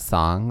Joan Jett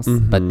songs,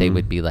 but they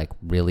would be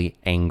really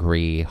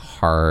angry,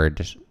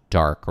 hard,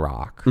 dark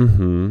rock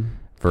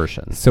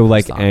versions. So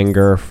songs.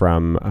 Anger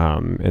from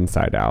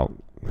Inside Out,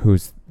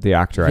 who's the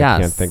actor I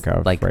can't think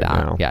of right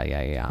now.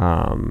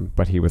 Yeah.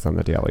 But he was on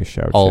The Daily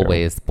Show too.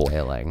 Always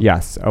boiling.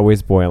 Yes,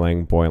 always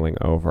boiling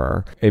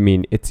over. I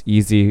mean, it's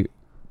easy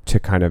to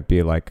kind of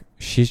be like,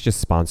 she's just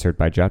sponsored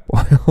by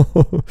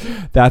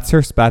JetBoil. That's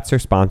her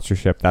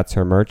sponsorship. That's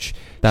her merch.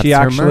 She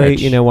actually,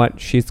 you know what?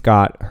 She's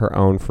got her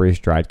own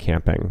freeze-dried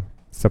camping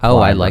supply Oh,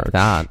 I like merch.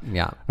 that.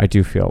 Yeah. I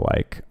do feel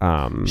like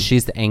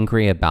She's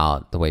angry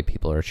about the way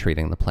people are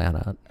treating the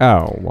planet.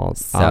 oh well,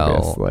 So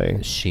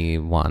obviously. she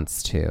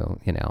wants to,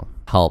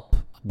 help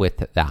with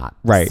that.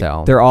 Right.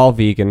 So They're all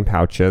vegan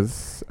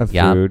pouches of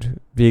Yeah. food.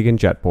 Vegan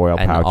jet boil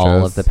and pouches.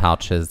 all of the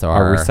pouches are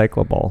are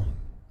recyclable.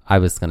 I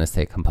was going to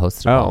say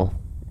compostable. Oh,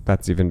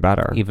 that's even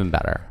better. Even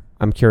better.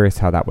 I'm curious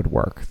how that would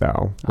work,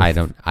 though. I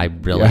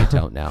really Yeah.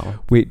 don't know.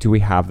 Do we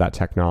have that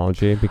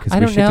technology? Because I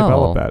we don't should know,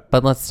 develop it.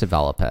 but let's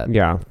develop it.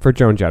 Yeah, for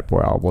Joan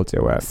Jetboil, we'll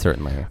do it.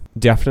 Certainly.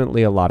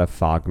 Definitely a lot of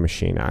fog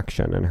machine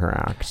action in her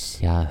act.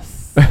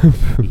 Yes.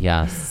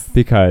 Yes.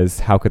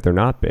 Because how could there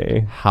not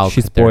be? How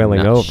she's could there boiling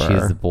not- over.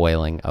 She's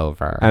boiling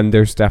over. And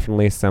there's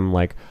definitely some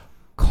like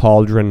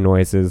cauldron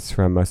noises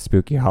from a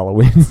spooky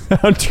Halloween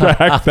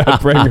soundtrack that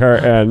bring her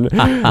in.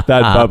 That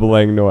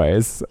bubbling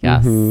noise.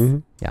 Yes.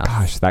 Mhm. Yes.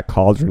 Gosh, that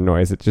cauldron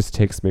noise, it just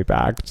takes me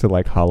back to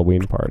like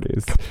Halloween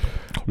parties.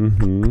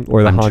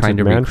 Or the I'm Haunted trying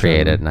to Mansion.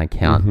 recreate it and I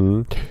can't.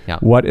 Mhm. Yeah.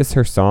 What is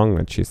her song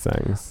that she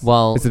sings?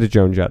 Well, is it a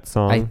Joan Jett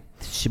song?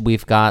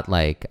 we've got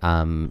like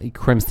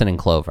Crimson and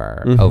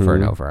Clover Mhm. over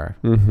and over.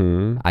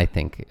 Mm-hmm. I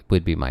think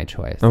would be my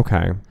choice.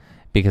 Okay.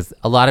 Because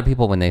a lot of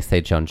people, when they say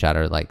Joan Jett,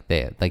 are like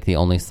the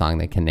only song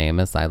they can name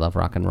is "I Love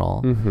Rock and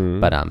Roll." Mm-hmm.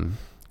 But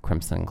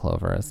Crimson and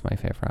Clover is my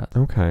favorite.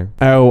 Okay.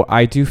 Oh,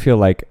 I do feel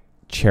like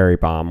Cherry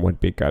Bomb would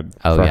be good.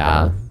 Oh for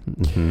yeah, her.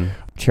 hmm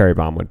Cherry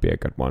Bomb would be a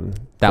good one.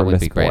 that for would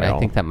Miss be great. I Boyle.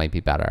 think that might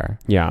be better.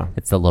 Yeah.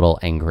 It's a little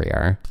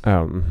angrier.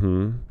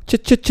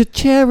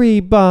 Cherry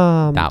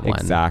Bomb. That one.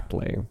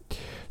 Exactly.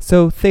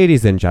 So,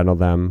 ladies and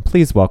gentlemen,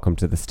 please welcome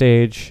to the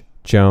stage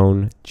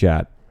Joan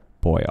Jett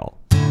Boyle.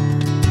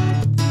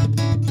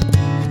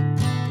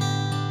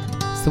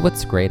 So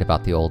what's great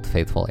about the Old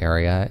Faithful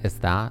area is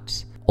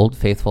that Old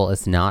Faithful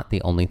is not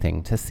the only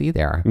thing to see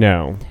there.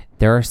 No.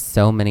 There are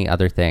so many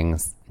other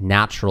things,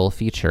 natural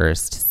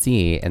features to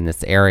see in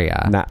this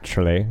area.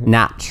 Naturally.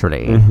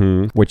 Naturally.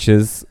 Which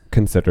is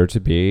considered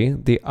to be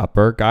the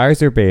Upper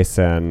Geyser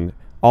Basin.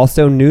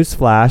 Also,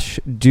 newsflash,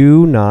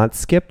 do not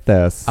skip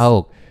this.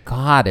 Oh,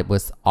 God, it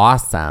was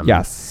awesome.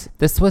 Yes.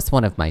 This was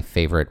one of my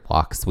favorite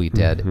walks we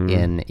did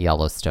in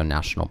Yellowstone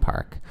National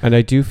Park. And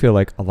I do feel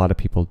like a lot of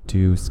people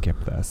do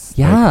skip this.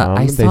 They Yeah, come,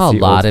 I they saw a see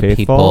lot Old of Faithful,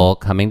 people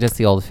coming to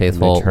see Old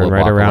Faithful. They turn would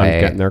right walk around,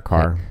 away. get in their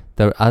car.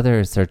 The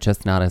others are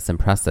just not as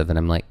impressive. And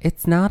I'm like,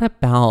 it's not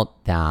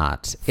about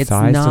that. It's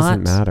Size not,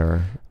 doesn't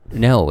matter.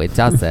 No, it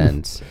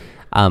doesn't.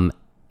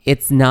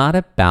 It's not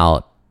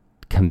about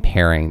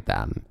comparing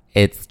them.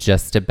 It's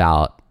just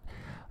about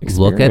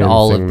look at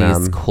all of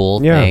Experiencing these them.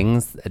 cool Yeah.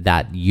 things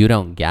that you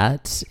don't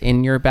get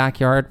in your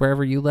backyard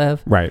wherever you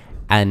live. Right.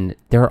 And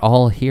they're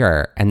all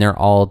here and they're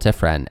all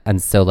different.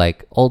 And so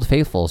like Old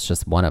Faithful is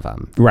just one of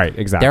them. Right,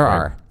 exactly. There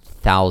are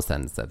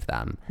thousands of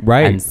them.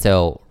 Right. And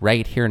so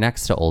right here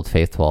next to Old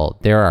Faithful,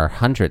 there are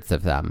hundreds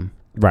of them.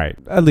 Right.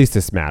 At least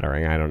a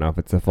smattering. I don't know if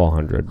it's a full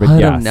 100, but I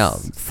yes. don't know.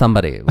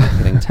 Somebody was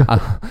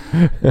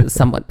getting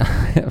someone.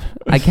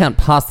 I can't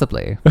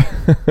possibly.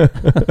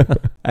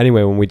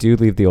 Anyway, when we do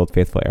leave the Old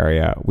Faithful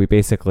area, we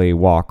basically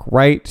walk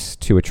right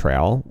to a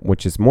trail,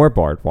 which is more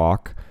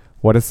boardwalk.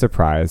 What a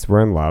surprise.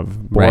 We're in love.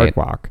 Right.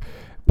 Boardwalk.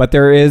 But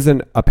there is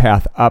a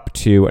path up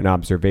to an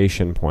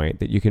observation point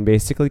that you can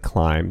basically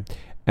climb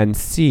and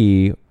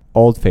see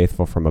Old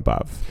Faithful from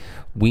above.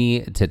 We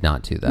did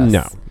not do this.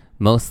 No.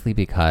 Mostly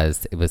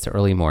because it was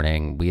early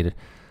morning. We'd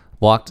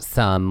walked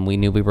some. We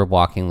knew we were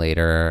walking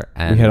later.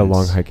 And We had a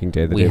long hiking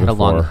day the We day had a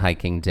long before.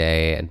 hiking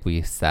day and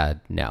we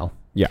said no.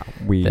 Yeah,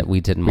 we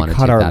didn't want to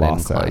cut do our that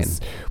losses. incline.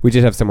 We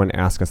did have someone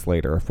ask us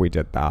later if we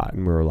did that,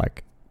 and we were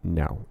like,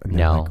 no. And they're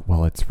No. like,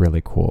 well, it's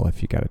really cool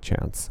if you get a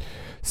chance.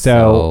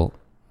 So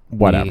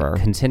whatever. We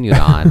continued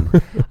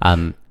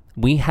on.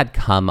 We had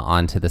come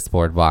onto this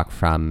boardwalk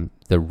from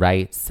the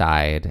right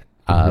side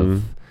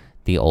of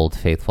the Old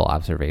Faithful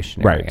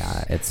observation Right.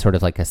 area. It's sort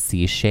of like a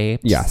C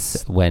shape.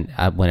 Yes. When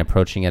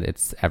approaching it,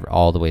 it's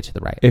all the way to the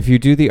right. If you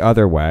do the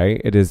other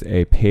way, it is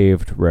a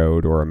paved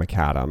road or a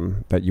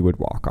macadam that you would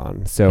walk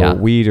on. So Yeah.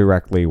 we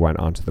directly went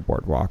onto the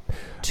boardwalk.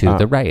 To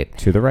the right.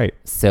 To the right.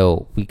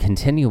 So we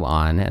continue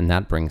on, and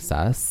that brings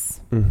us.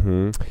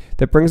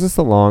 That brings us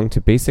along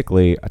to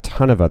basically a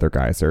ton of other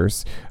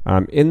geysers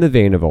in the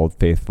vein of Old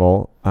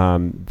Faithful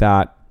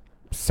that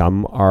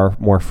some are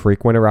more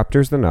frequent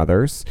erupters than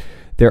others.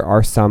 There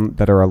are some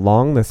that are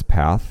along this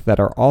path that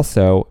are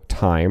also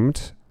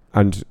timed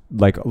and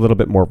like a little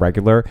bit more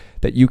regular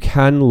that you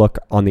can look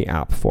on the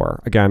app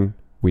for. Again,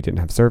 we didn't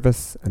have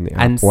service and the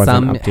app And wasn't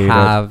some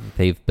updated.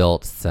 they've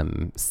built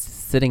some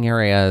sitting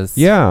areas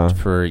Yeah.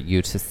 for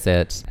you to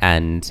sit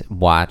and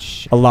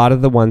watch. A lot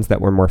of the ones that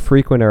were more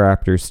frequent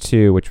erupters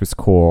too, which was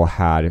cool,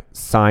 had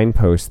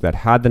signposts that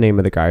had the name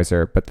of the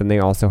geyser, but then they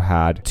also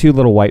had two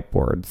little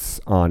whiteboards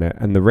on it,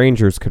 and the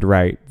rangers could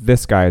write,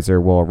 this geyser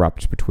will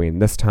erupt between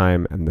this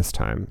time and this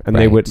time. And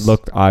they would Right.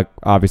 look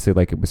obviously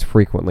like it was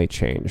frequently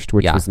changed,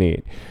 which Yeah. was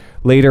neat.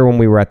 Later, when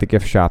we were at the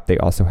gift shop, they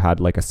also had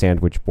like a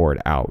sandwich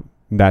board out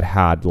that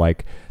had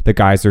like the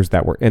geysers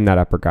that were in that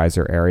upper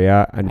geyser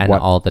area and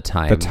what all the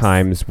times. the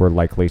times were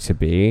likely to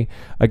be.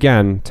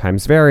 Again,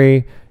 times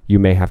vary. you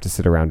may have to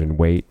sit around and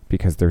wait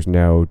because there's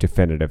no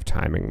definitive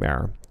timing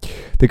there.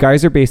 The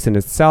geyser basin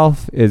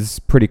itself is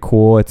pretty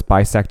cool. It's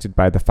bisected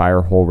by the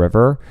Firehole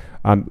River.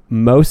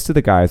 Most of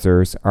the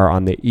geysers are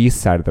on the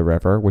east side of the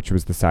river, which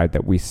was the side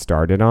that we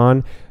started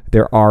on.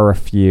 There are a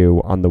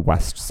few on the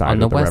west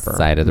side of the river. On the west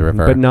side of the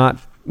river. But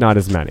not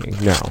as many,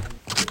 no.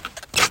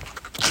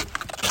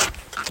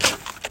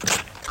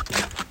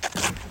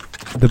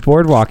 The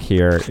boardwalk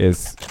here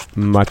is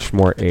much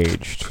more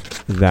aged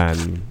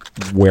than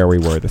where we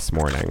were this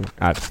morning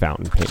at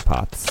Fountain Paint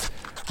Pots.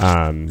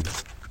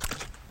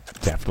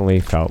 Definitely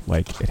felt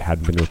like it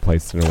hadn't been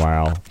replaced in a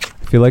while.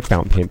 I feel like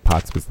Fountain Paint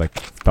Pots was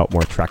felt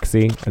more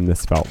Trexy, and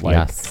this felt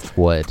like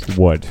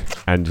wood.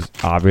 And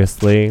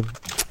obviously,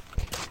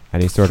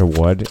 any sort of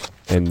wood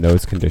in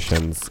those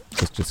conditions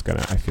is just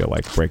gonna, I feel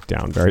like, break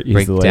down very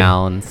easily. Break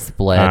down,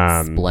 split,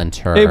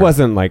 splinter. It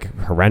wasn't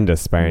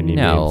horrendous by any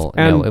means.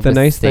 And it the was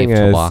nice safe thing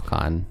to is, walk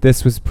on.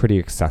 this was pretty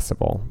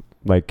accessible.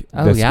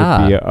 This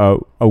yeah. would be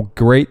a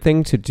great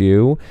thing to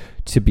do,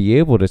 to be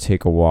able to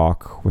take a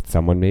walk with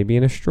someone maybe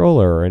in a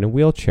stroller or in a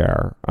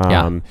wheelchair.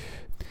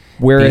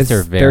 Whereas These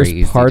are very there's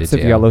easy parts to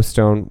of do.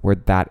 Yellowstone where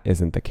that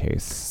isn't the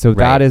case. So Right.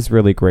 that is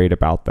really great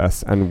about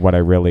this, and what I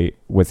really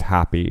was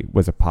happy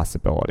was a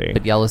possibility.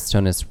 But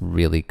Yellowstone is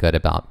really good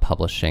about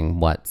publishing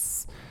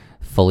what's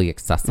fully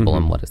accessible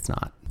and what is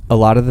not. A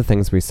lot of the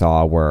things we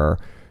saw were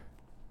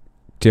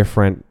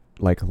different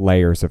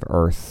layers of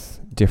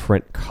earth,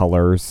 different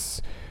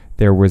colors.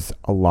 There was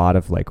a lot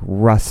of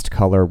rust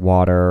color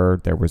water.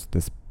 There was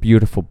this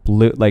beautiful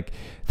blue.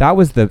 That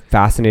was the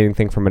fascinating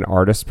thing from an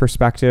artist's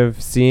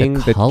perspective, seeing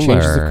the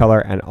changes of color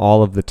and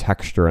all of the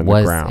texture in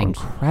the ground.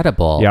 Was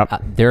incredible.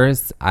 Yep.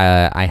 There's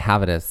I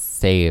have it as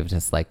saved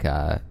as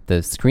the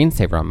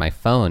screensaver on my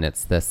phone.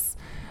 It's this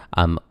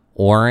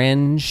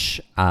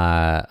orange,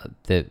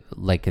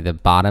 the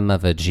bottom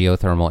of a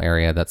geothermal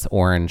area that's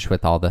orange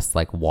with all this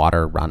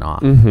water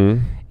runoff.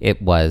 Mm-hmm.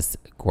 It was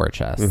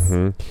gorgeous.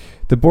 Mm-hmm.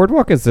 The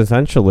boardwalk is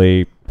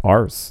essentially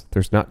ours.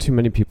 There's not too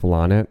many people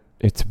on it.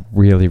 It's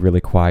really, really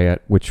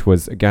quiet, which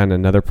was, again,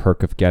 another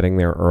perk of getting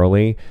there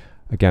early.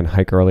 Again,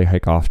 hike early,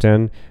 hike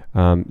often.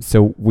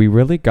 So we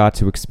really got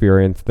to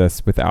experience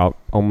this without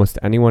almost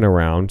anyone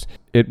around.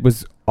 It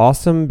was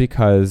awesome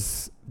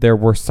because there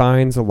were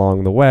signs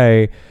along the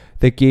way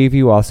that gave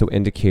you also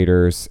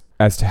indicators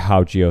as to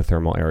how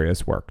geothermal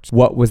areas worked.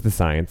 What was the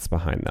science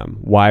behind them?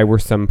 Why were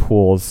some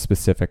pools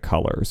specific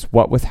colors?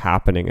 What was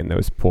happening in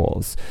those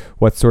pools?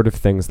 What sort of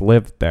things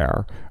lived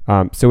there?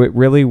 So it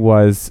really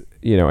was,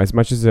 as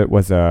much as it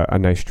was a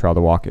nice trail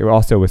to walk, it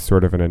also was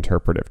sort of an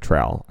interpretive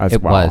trail as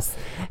well. It was.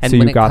 And so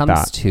when you it got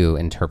comes that. to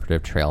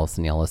interpretive trails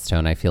in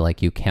Yellowstone, I feel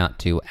like you can't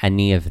do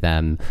any of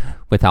them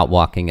without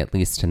walking at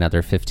least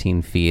another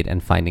 15 feet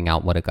and finding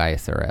out what a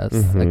geyser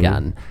is. Mm-hmm.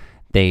 Again,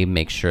 they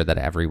make sure that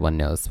everyone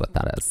knows what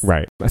that is.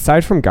 Right.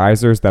 Aside from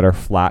geysers that are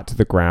flat to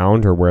the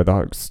ground or where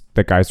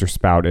the geyser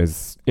spout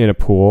is in a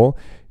pool,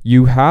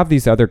 you have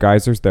these other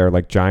geysers there,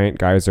 like Giant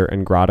Geyser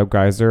and Grotto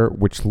Geyser,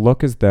 which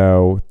look as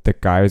though the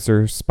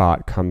geyser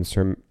spot comes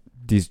from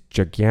these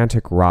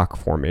gigantic rock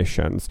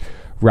formations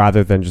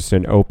rather than just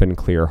an open,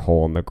 clear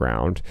hole in the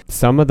ground.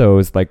 Some of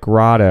those, like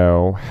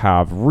Grotto,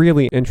 have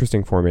really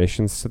interesting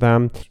formations to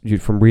them.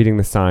 From reading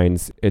the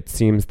signs, it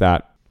seems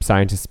that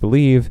scientists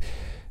believe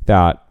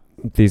that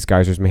these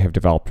geysers may have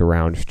developed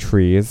around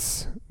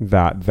trees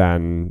that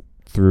then,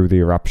 through the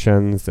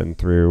eruptions and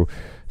through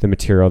the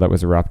material that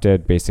was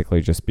erupted,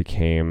 basically just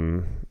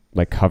became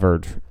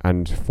covered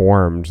and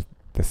formed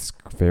this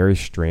very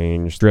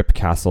strange drip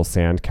castle,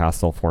 sand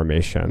castle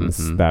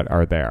formations that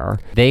are there.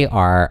 They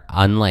are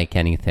unlike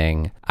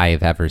anything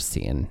I've ever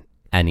seen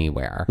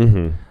anywhere.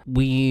 Mm-hmm.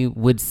 We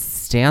would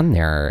stand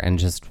there and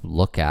just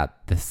look at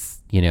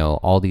this,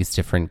 all these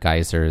different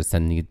geysers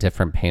and the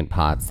different paint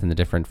pots and the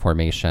different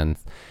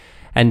formations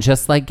and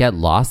just get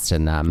lost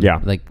in them.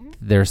 Yeah.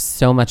 There's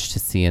so much to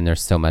see and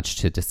there's so much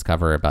to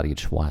discover about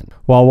each one.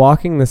 While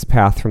walking this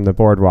path from the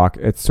boardwalk,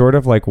 it's sort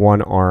of like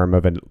one arm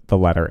of the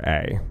letter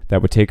A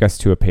that would take us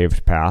to a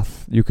paved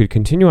path. You could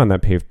continue on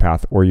that paved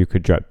path, or you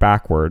could jut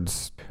back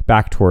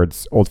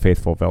towards Old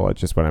Faithful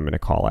Village is what I'm going to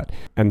call it.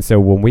 And so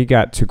when we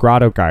get to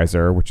Grotto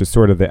Geyser, which is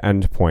sort of the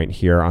end point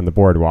here on the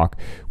boardwalk,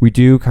 we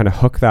do kind of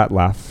hook that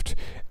left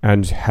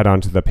and head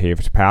onto the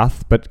paved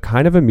path, but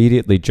kind of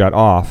immediately jut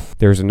off.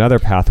 There's another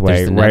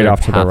pathway right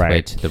off to the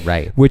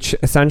right, which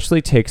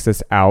essentially takes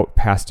us out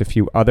past a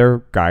few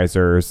other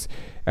geysers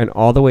and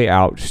all the way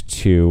out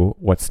to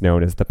what's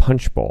known as the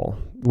Punch Bowl,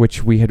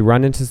 which we had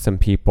run into some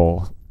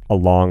people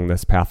along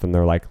this path, and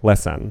they're like,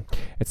 listen,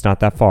 it's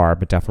not that far,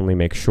 but definitely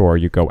make sure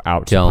you go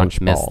out to Punch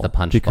Bowl. Don't miss the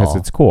Punch because Bowl.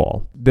 it's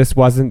cool. This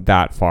wasn't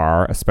that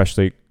far,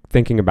 especially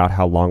thinking about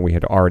how long we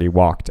had already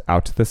walked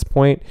out to this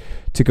point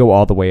to go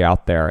all the way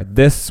out there.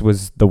 This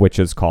was the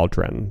Witch's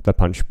Cauldron, the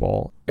Punch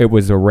Bowl. It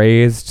was a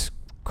raised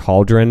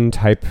cauldron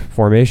type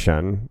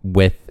formation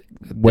with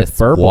with this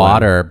burbling.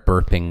 water,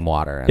 burping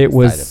water. It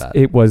was inside of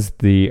it. it was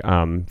the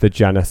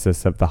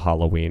genesis of the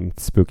Halloween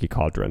spooky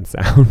cauldron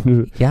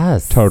sound.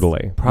 Yes,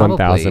 Totally. probably.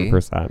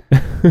 1000%.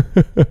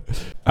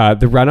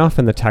 The runoff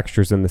and the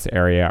textures in this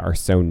area are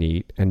so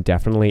neat and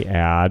definitely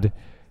add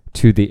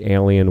to the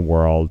alien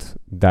world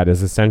that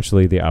is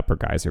essentially the Upper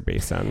Geyser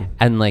Basin.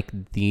 And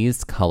like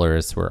these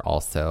colors were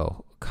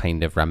also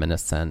kind of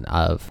reminiscent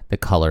of the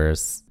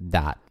colors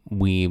that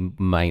we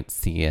might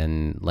see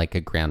in like a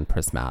Grand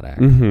Prismatic.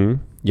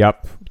 Mm-hmm.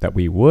 Yep, that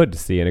we would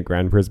see in a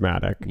Grand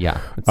Prismatic. Yeah,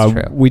 it's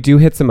true. We do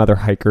hit some other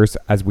hikers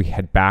as we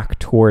head back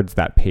towards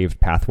that paved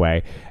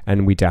pathway,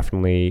 and we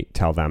definitely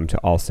tell them to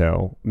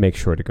also make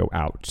sure to go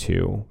out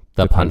to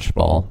The Punch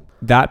Bowl.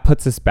 That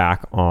puts us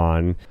back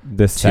on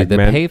the To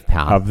segment the paved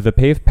path. of the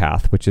paved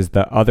path, which is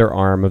the other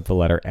arm of the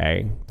letter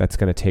A. That's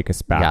going to take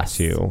us back Yes.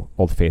 to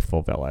Old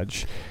Faithful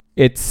Village.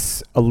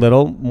 It's a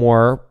little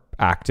more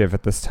active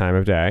at this time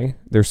of day.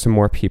 There's some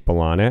more people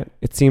on it.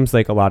 It seems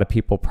like a lot of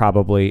people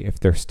probably, if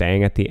they're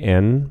staying at the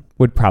inn,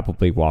 would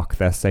probably walk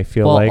this, I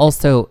feel Well, like.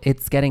 also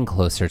it's getting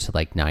closer to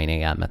like 9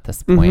 a.m. at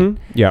this point.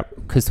 Yep.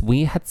 Because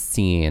we had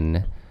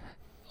seen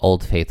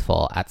Old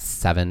Faithful at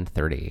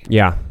 7:30.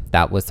 Yeah.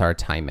 That was our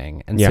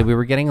timing. And Yeah. so we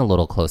were getting a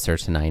little closer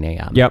to 9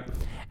 a.m. Yep.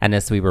 And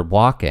as we were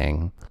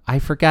walking, I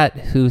forget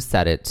who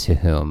said it to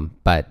whom,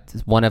 but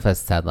one of us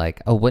said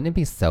like, oh, wouldn't it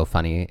be so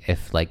funny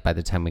if like by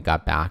the time we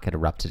got back, it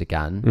erupted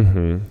again?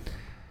 Mm-hmm.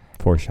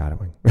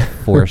 Foreshadowing.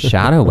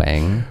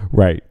 Foreshadowing.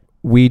 Right.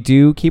 We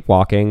do keep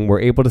walking.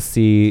 We're able to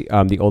see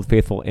the Old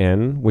Faithful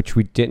Inn, which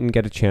we didn't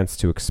get a chance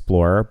to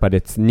explore, but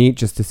it's neat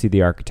just to see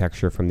the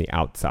architecture from the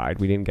outside.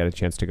 We didn't get a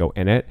chance to go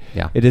in it.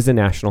 Yeah. It is a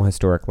National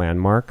Historic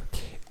Landmark.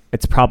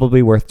 It's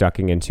probably worth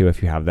ducking into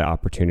if you have the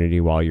opportunity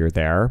while you're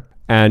there.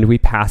 And we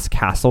pass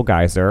Castle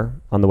Geyser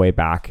on the way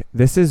back.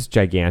 This is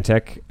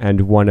gigantic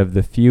and one of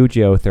the few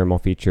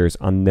geothermal features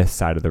on this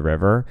side of the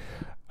river.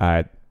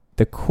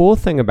 The cool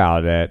thing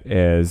about it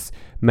is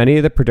many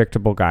of the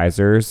predictable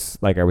geysers,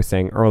 like I was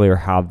saying earlier,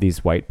 have these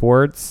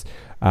whiteboards.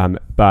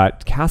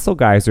 But Castle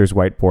Geyser's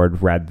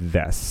whiteboard read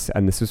this,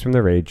 and this was from the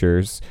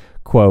Ragers.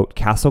 Quote,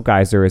 Castle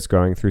Geyser is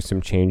going through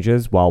some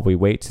changes. While we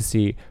wait to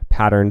see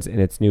patterns in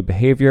its new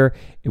behavior,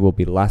 it will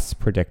be less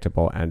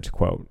predictable, end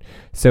quote.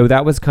 So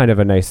that was kind of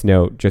a nice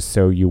note, just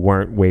so you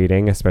weren't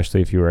waiting,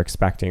 especially if you were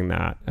expecting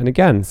that. And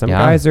again, some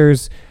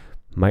geysers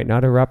might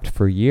not erupt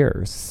for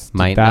years.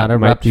 Might that not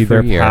erupt might be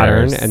for their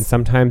pattern, years. and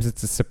sometimes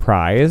it's a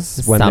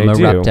surprise when Some they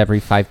do. erupt every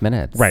 5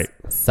 minutes. Right.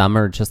 Some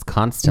are just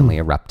constantly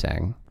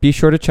erupting. Be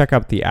sure to check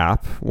out the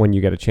app when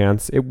you get a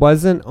chance. It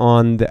wasn't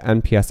on the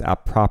NPS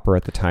app proper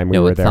at the time we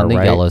No, were it's there, on the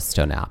right?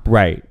 Yellowstone app.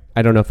 Right.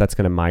 I don't know if that's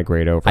going to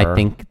migrate over. I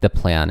think the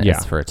plan Yeah.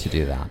 is for it to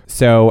do that.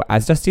 So,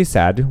 as Dusty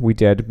said, we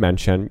did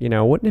mention,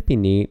 wouldn't it be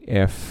neat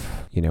if,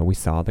 we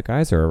saw the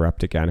geyser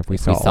erupt again, if we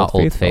saw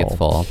Old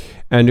Faithful.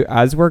 And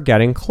as we're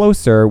getting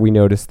closer, we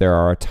notice there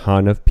are a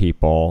ton of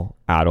people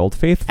at Old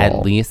Faithful. At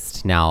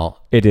least now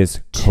it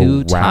is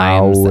 2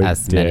 times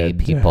as many crowded.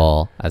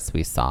 people as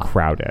we saw.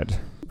 Crowded.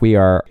 We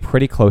are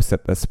pretty close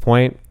at this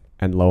point,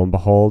 and lo and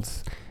behold,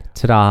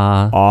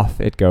 Ta-da. off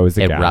it goes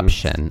again.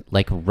 Eruption,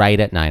 like right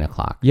at 9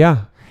 o'clock.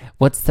 Yeah.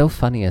 What's so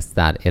funny is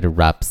that it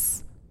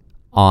erupts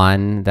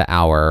on the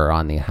hour or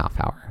on the half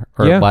hour.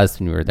 Or Yeah. it was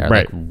when we were there.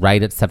 Right. Like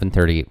right at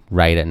 7:30,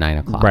 right at 9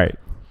 o'clock. Right.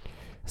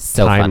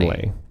 So Timely.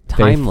 funny.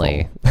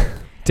 Timely.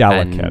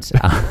 Delicate.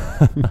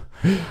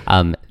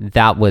 And,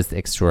 that was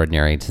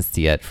extraordinary to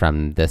see it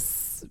from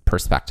this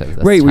perspective.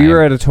 This Right, we time.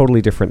 were at a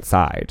totally different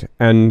side,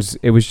 and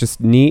it was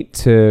just neat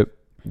to.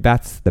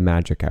 That's the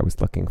magic I was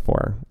looking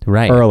for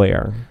right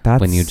earlier. That's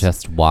when you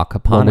just walk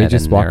upon when it. we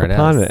just and walk there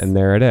upon is. it, and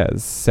there it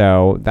is.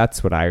 So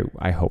that's what I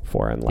hope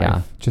for in life.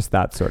 Yeah. Just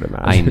that sort of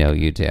magic. I know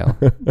you do,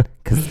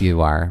 because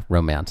you are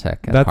romantic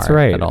at That's heart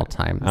right. at all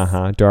times.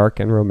 Dark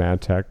and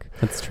romantic.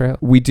 That's true.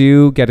 We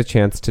do get a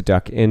chance to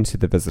duck into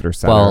the visitor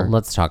center. Well,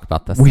 let's talk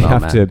about this. we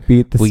moment. have to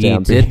beat the We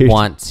stampede. did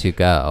want to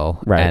go,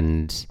 Right.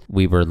 and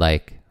we were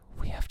like,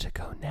 we have to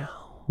go now.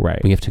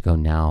 right We have to go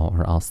now,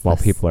 or else while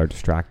this, people are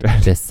distracted.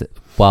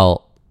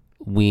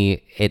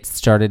 it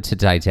started to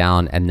die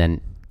down, and then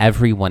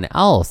everyone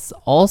else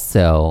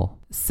also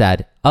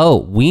said, oh,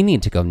 we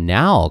need to go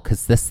now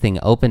because this thing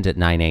opened at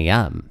 9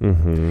 a.m.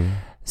 Mm-hmm.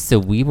 So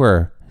we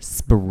were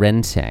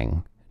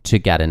sprinting to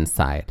get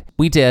inside.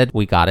 We did.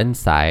 We got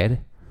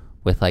inside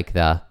with like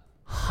the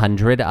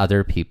 100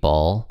 other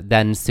people,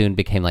 then soon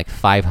became like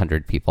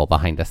 500 people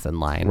behind us in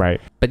line.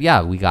 Right. But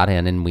yeah, we got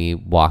in and we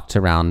walked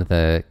around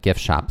the gift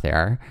shop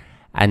there,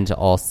 and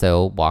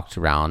also walked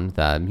around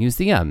the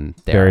museum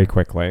there Very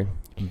quickly.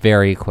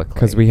 very quickly.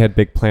 Because we had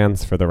big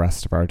plans for the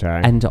rest of our day.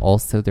 And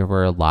also there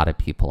were a lot of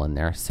people in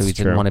there, so we It's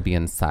didn't true. want to be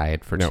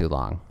inside for too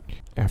long.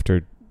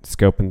 After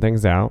scoping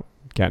things out,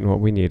 getting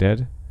what we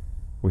needed,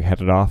 we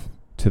headed off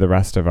to the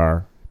rest of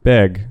our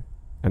big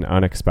and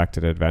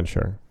unexpected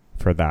adventure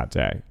for that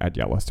day at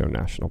Yellowstone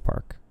National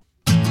Park.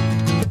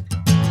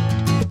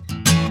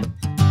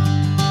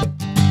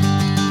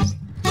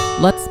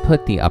 Let's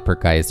put the Upper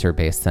Geyser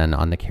Basin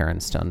on the Karen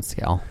Stone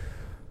scale.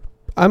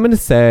 I'm going to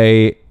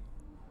say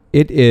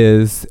It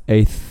is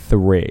a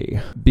 3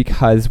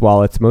 because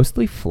while it's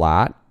mostly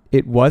flat,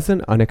 it was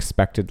an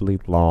unexpectedly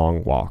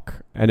long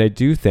walk. And I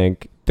do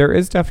think there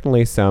is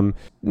definitely some,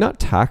 not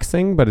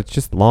taxing, but it's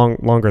just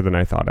longer than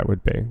I thought it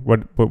would be.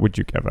 What would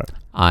you give it?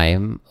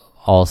 I'm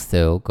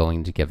also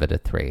going to give it a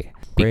 3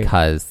 Great.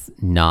 because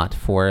not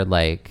for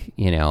like,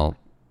 you know,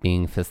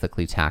 being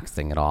physically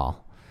taxing at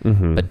all,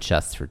 but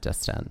just for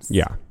distance.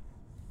 Yeah.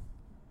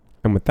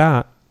 And with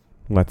that,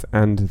 let's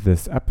end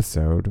this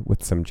episode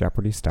with some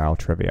Jeopardy-style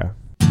trivia.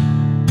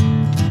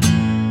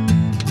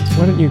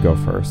 Why don't you go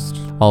first?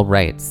 All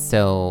right.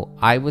 So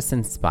I was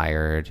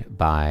inspired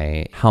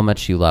by how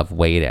much you love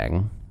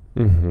waiting.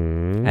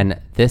 And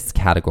this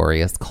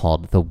category is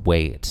called the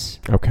wait.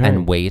 Okay.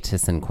 And wait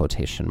is in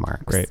quotation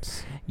marks.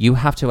 Great. You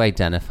have to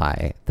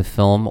identify the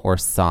film or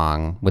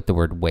song with the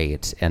word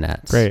wait in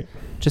it. Great.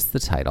 Just the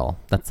title.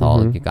 That's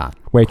all you got.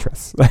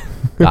 Waitress.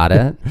 Got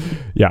it?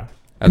 Yeah.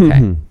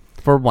 Okay.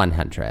 For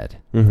 100.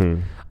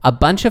 A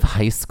bunch of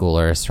high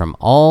schoolers from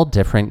all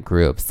different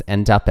groups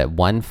end up at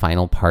one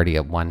final party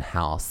at one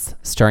house.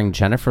 Starring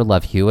Jennifer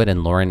Love Hewitt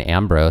and Lauren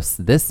Ambrose,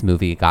 this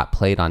movie got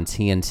played on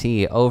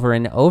TNT over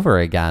and over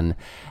again,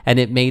 and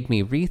it made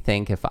me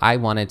rethink if I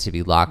wanted to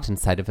be locked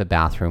inside of a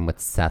bathroom with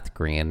Seth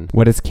Green.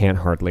 What is Can't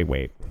Hardly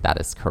Wait? That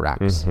is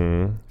correct.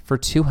 For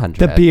 200.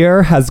 The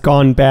beer has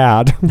gone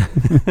bad.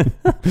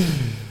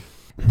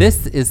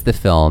 This is the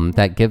film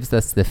that gives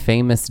us the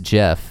famous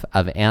gif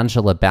of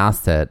Angela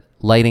Bassett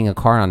lighting a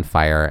car on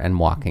fire and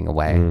walking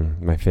away.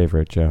 My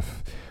favorite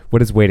GIF.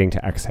 What is Waiting to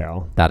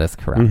Exhale? That is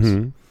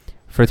correct.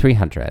 For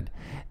 300.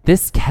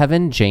 This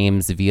Kevin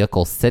James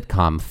vehicle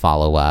sitcom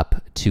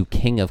follow-up to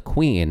King of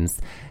Queens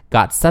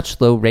got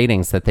such low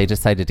ratings that they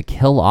decided to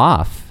kill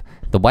off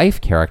the wife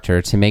character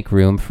to make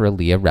room for a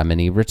Leah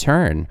Remini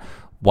return,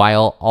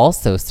 while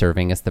also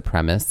serving as the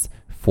premise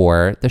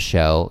for the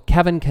show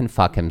Kevin Can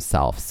Fuck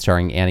Himself,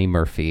 starring Annie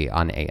Murphy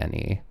on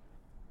A&E.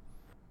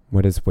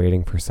 What is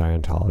Waiting for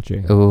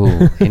Scientology?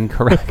 Ooh,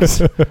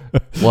 incorrect.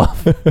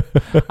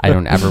 Woof. I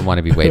don't ever want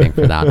to be waiting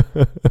for that.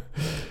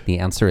 The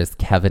answer is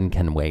Kevin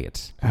Can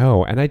Wait.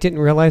 Oh, and I didn't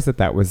realize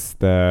that was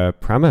the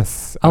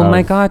premise. Oh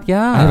my God,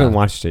 yeah. I haven't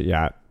watched it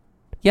yet.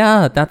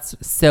 Yeah, that's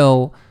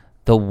so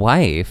the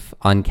wife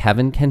on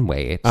Kevin Can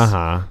Wait.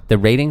 The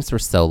ratings were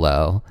so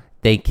low.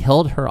 They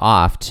killed her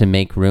off to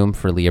make room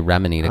for Leah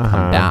Remini to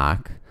come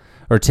back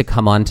or to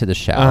come onto the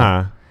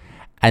show.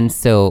 And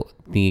so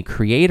the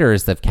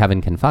creators of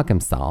Kevin Can Fuck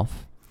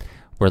Himself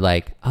were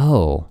like,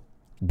 oh,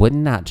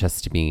 wouldn't that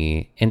just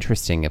be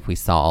interesting if we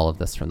saw all of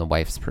this from the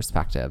wife's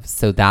perspective?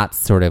 So that's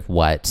sort of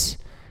what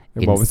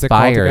was it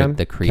called again? inspired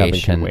the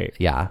creation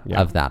Yeah.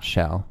 of that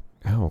show.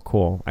 Oh,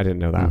 cool. I didn't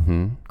know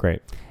that.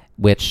 Great.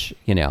 Which,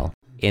 you know,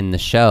 in the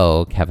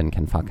show, Kevin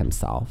Can Fuck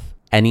Himself,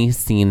 any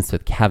scenes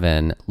with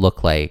Kevin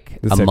look like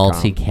The a sitcom.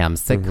 multicam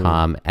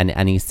sitcom, and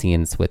any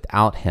scenes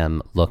without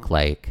him look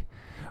like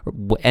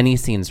any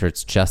scenes where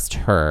it's just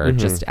her,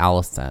 just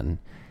Allison,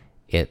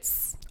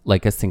 it's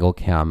like a single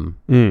cam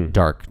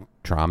dark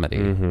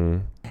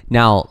dramedy.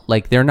 Now,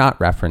 like, they're not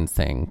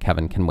referencing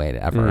Kevin Can Wait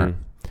ever.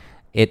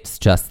 It's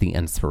just the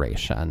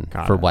inspiration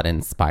for what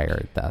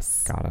inspired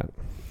this. Got it.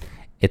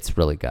 It's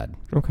really good.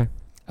 Okay.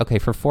 Okay,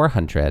 for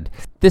 400,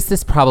 this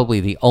is probably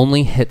the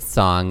only hit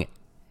song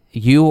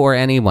you or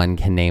anyone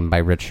can name by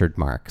Richard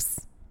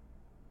Marx.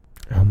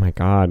 Oh my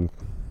God.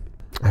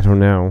 I don't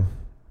know.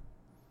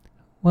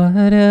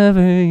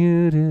 Whatever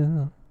you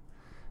do,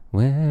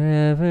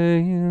 wherever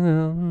you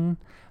roam,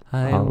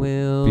 I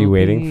will be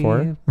waiting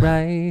for?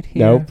 Right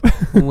here. Nope.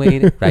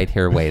 Right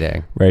here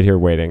waiting. Right here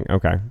waiting.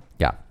 Okay.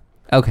 Yeah.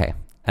 Okay.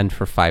 And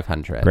for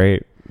 500.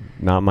 Great.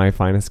 Not my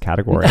finest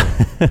category.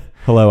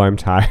 Hello, I'm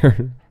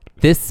tired.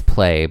 This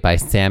play by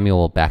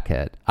Samuel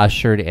Beckett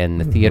ushered in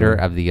the theater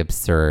of the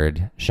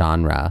absurd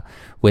genre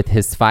with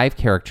his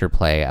 5-character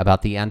play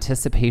about the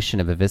anticipation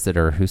of a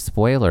visitor whose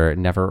spoiler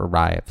never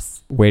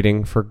arrives.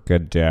 Waiting for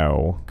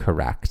Godot.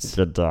 Correct.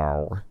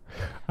 Godot.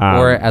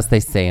 Or as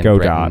they say in Godot.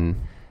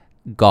 Britain,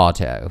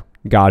 Godot.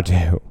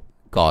 Godot.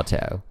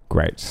 Godot.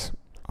 Great.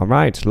 All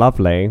right.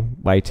 Lovely.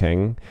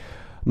 Waiting.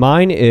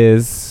 Mine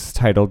is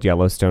titled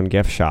Yellowstone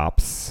Gift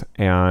Shops,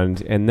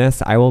 and in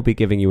this I will be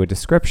giving you a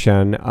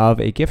description of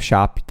a gift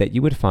shop that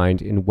you would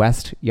find in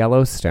West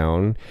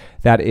Yellowstone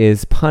that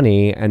is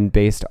punny and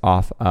based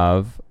off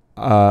of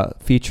a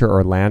feature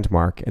or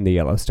landmark in the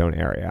Yellowstone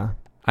area.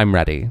 I'm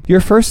ready.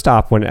 Your first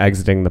stop when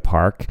exiting the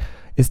park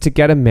is to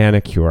get a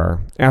manicure.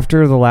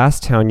 After the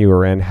last town you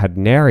were in had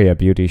nary a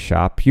beauty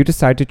shop, you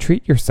decide to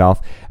treat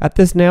yourself at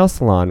this nail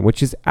salon,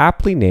 which is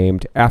aptly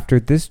named after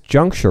this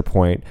juncture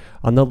point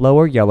on the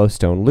lower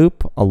Yellowstone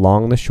Loop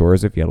along the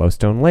shores of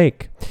Yellowstone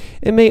Lake.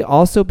 It may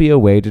also be a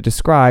way to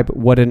describe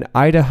what an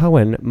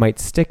Idahoan might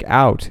stick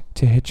out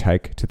to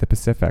hitchhike to the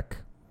Pacific.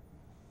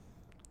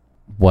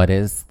 What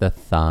is the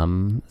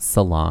Thumb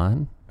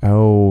Salon?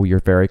 Oh, you're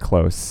very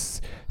close.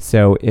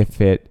 So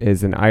if it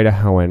is an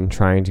Idahoan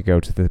trying to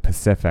go to the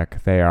Pacific,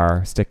 they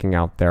are sticking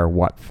out their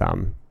what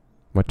thumb?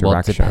 What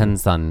direction? Well, it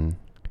depends on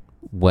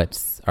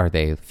are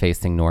they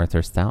facing north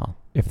or south?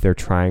 If they're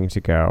trying to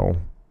go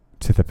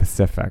to the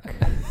Pacific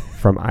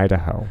from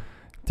Idaho.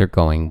 They're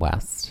going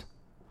west.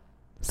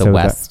 The So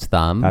West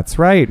Thumb. That's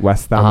right.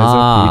 West Thumb is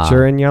a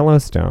feature in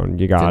Yellowstone.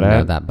 You got Didn't it?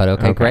 know that, but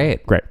okay,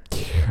 great. Great.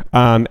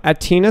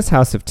 At Tina's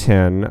House of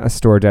Tin, a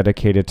store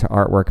dedicated to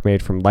artwork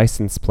made from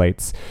license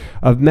plates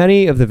of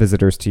many of the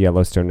visitors to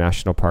Yellowstone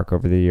National Park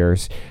over the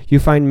years, you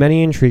find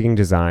many intriguing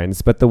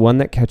designs, but the one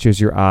that catches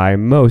your eye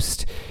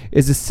most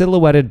is a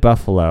silhouetted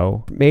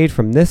buffalo made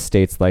from this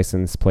state's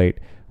license plate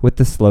with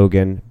the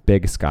slogan,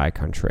 Big Sky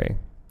Country.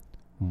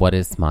 What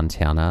is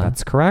Montana?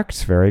 That's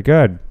correct. Very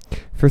good.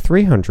 For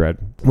 300,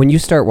 when you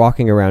start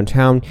walking around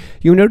town,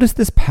 you notice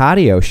this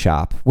patio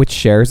shop, which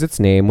shares its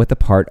name with a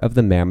part of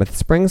the Mammoth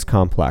Springs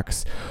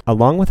complex.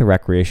 Along with a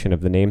recreation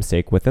of the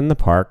namesake within the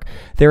park,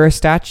 there are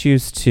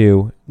statues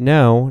to,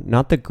 no,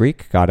 not the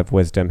Greek god of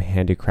wisdom,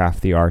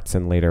 handicraft, the arts,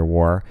 and later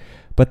war,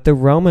 but the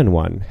Roman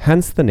one,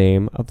 hence the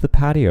name of the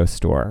patio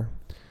store.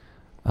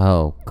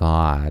 Oh,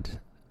 God.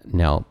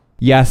 No.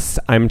 Yes,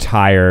 I'm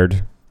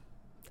tired.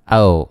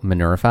 Oh,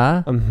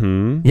 Minerva?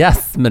 Mm-hmm.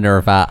 Yes,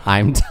 Minerva.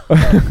 I'm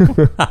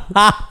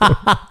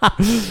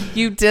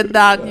You did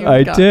that.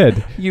 I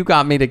did. You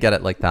got me to get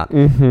it like that.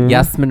 Mm-hmm.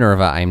 Yes,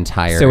 Minerva. I'm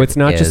tired. So it's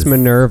not just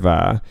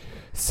Minerva.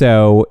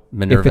 So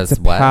Minerva's if it's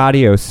a what?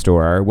 patio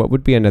store, what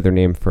would be another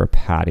name for a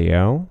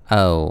patio?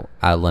 Oh,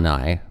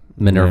 Lanai.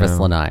 Minerva's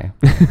No. Lanai.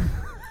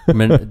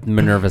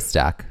 Minerva's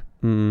deck.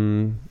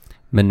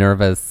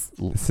 Minerva's...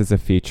 This is a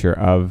feature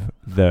of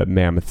the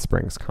Mammoth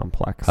Springs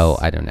complex. Oh,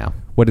 I don't know.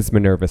 What is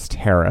Minerva's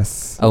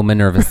Terrace? Oh,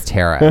 Minerva's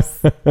Terrace.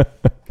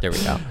 There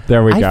we go.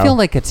 There we go. I feel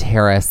like a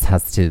terrace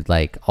has to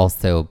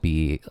also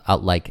be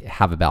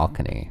have a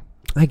balcony.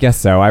 I guess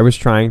so. I was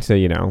trying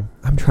to,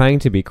 I'm trying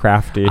to be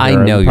crafty. I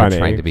here know and you're punny.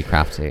 trying to be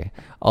crafty.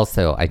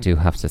 Also, I do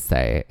have to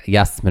say,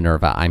 yes,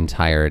 Minerva, I'm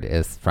Tired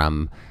is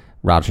from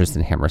Rodgers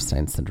and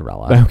Hammerstein's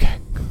Cinderella. Okay.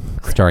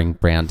 Starring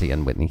Brandy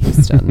and Whitney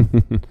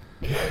Houston.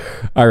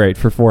 All right,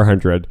 for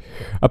 400.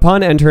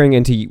 Upon entering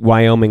into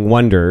Wyoming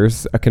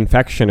Wonders, a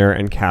confectioner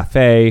and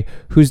cafe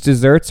whose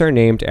desserts are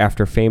named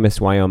after famous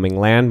Wyoming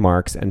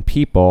landmarks and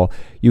people,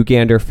 you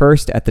gander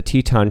first at the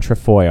Teton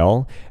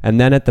Trefoil and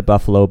then at the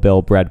Buffalo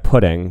Bill bread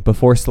pudding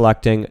before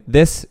selecting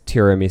this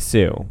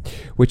tiramisu,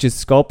 which is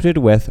sculpted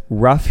with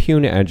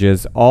rough-hewn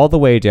edges all the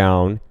way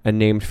down and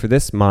named for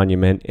this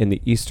monument in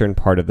the eastern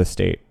part of the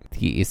state.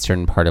 The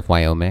eastern part of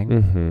Wyoming?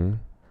 Mm-hmm.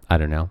 I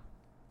don't know.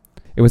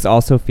 It was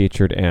also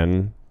featured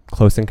in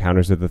Close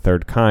Encounters of the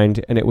Third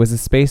Kind, and it was a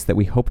space that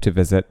we hoped to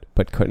visit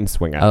but couldn't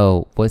swing at.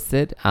 Oh, was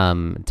it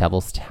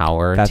Devil's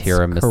Tower That's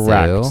tiramisu?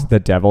 correct.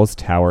 The Devil's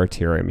Tower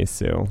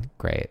tiramisu.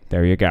 Great.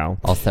 There you go.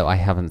 Also, I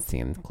haven't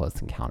seen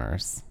Close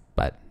Encounters,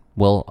 but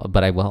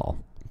I will.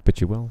 But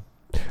you will.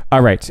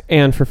 All right,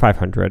 and for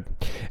 500.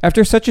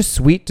 After such a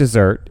sweet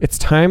dessert, it's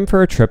time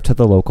for a trip to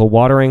the local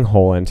watering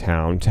hole in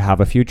town to have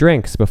a few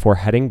drinks before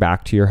heading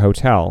back to your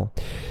hotel.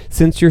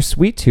 Since your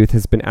sweet tooth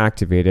has been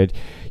activated,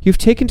 you've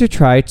taken to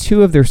try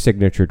two of their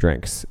signature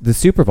drinks, the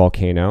Super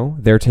Volcano,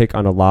 their take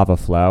on a lava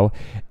flow,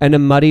 and a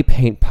muddy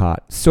paint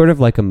pot, sort of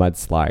like a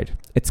mudslide.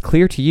 It's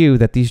clear to you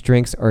that these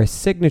drinks are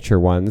signature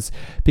ones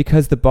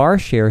because the bar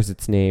shares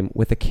its name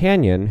with a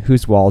canyon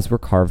whose walls were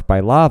carved by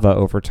lava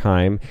over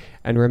time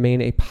and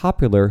remain a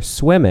popular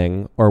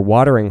swimming or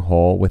watering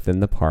hole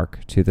within the park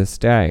to this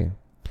day.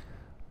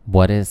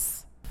 What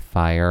is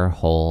Fire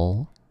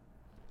Hole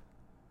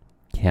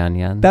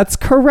Canyon? That's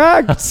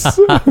correct.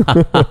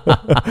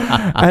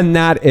 And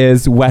that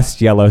is West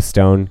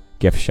Yellowstone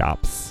Gift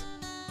Shops.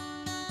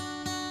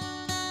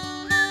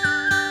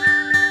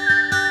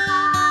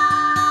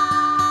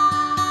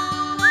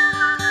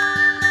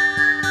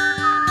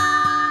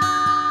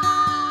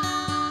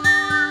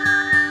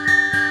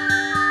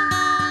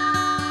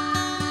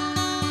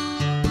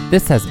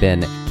 This has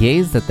been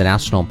Gaze at the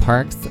National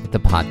Parks, the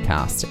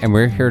podcast, and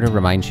we're here to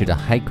remind you to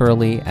hike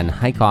early and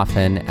hike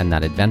often, and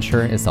that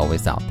adventure is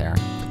always out there.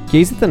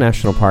 Gaze at the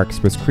National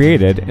Parks was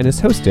created and is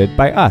hosted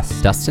by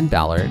us, Dustin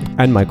Ballard.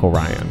 and Michael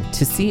Ryan.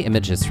 To see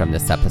images from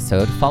this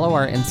episode, follow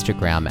our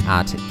Instagram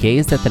at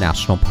Gaze at the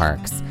National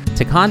Parks.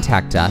 To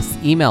contact us,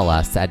 email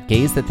us at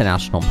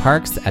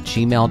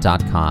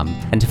gazeatthenationalparks@gmail.com.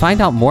 And to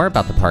find out more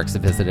about the parks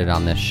visited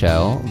on this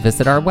show,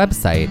 visit our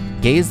website,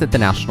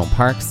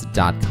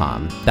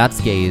 gazeatthenationalparks.com.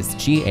 That's Gaze,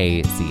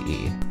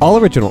 G-A-Z-E. All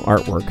original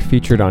artwork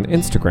featured on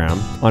Instagram,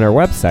 on our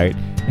website,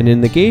 and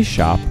in the Gaze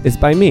Shop is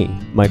by me,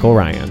 Michael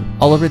Ryan.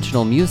 All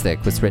original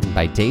music was written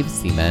by Dave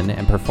Seaman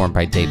and performed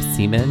by Dave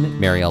Seaman,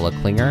 Mariella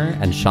Klinger,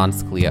 and Sean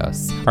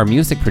Sklios. Our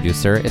music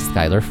producer is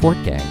Skylar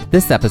Fortgang.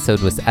 This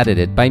episode was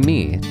edited by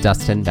me,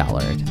 Dustin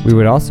Ballard. We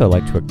would also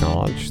like to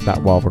acknowledge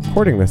that while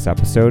recording this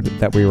episode,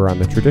 that we were on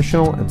the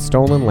traditional and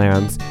stolen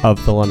lands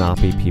of the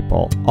Lenape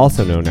people,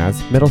 also known as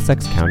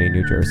Middlesex County,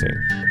 New Jersey.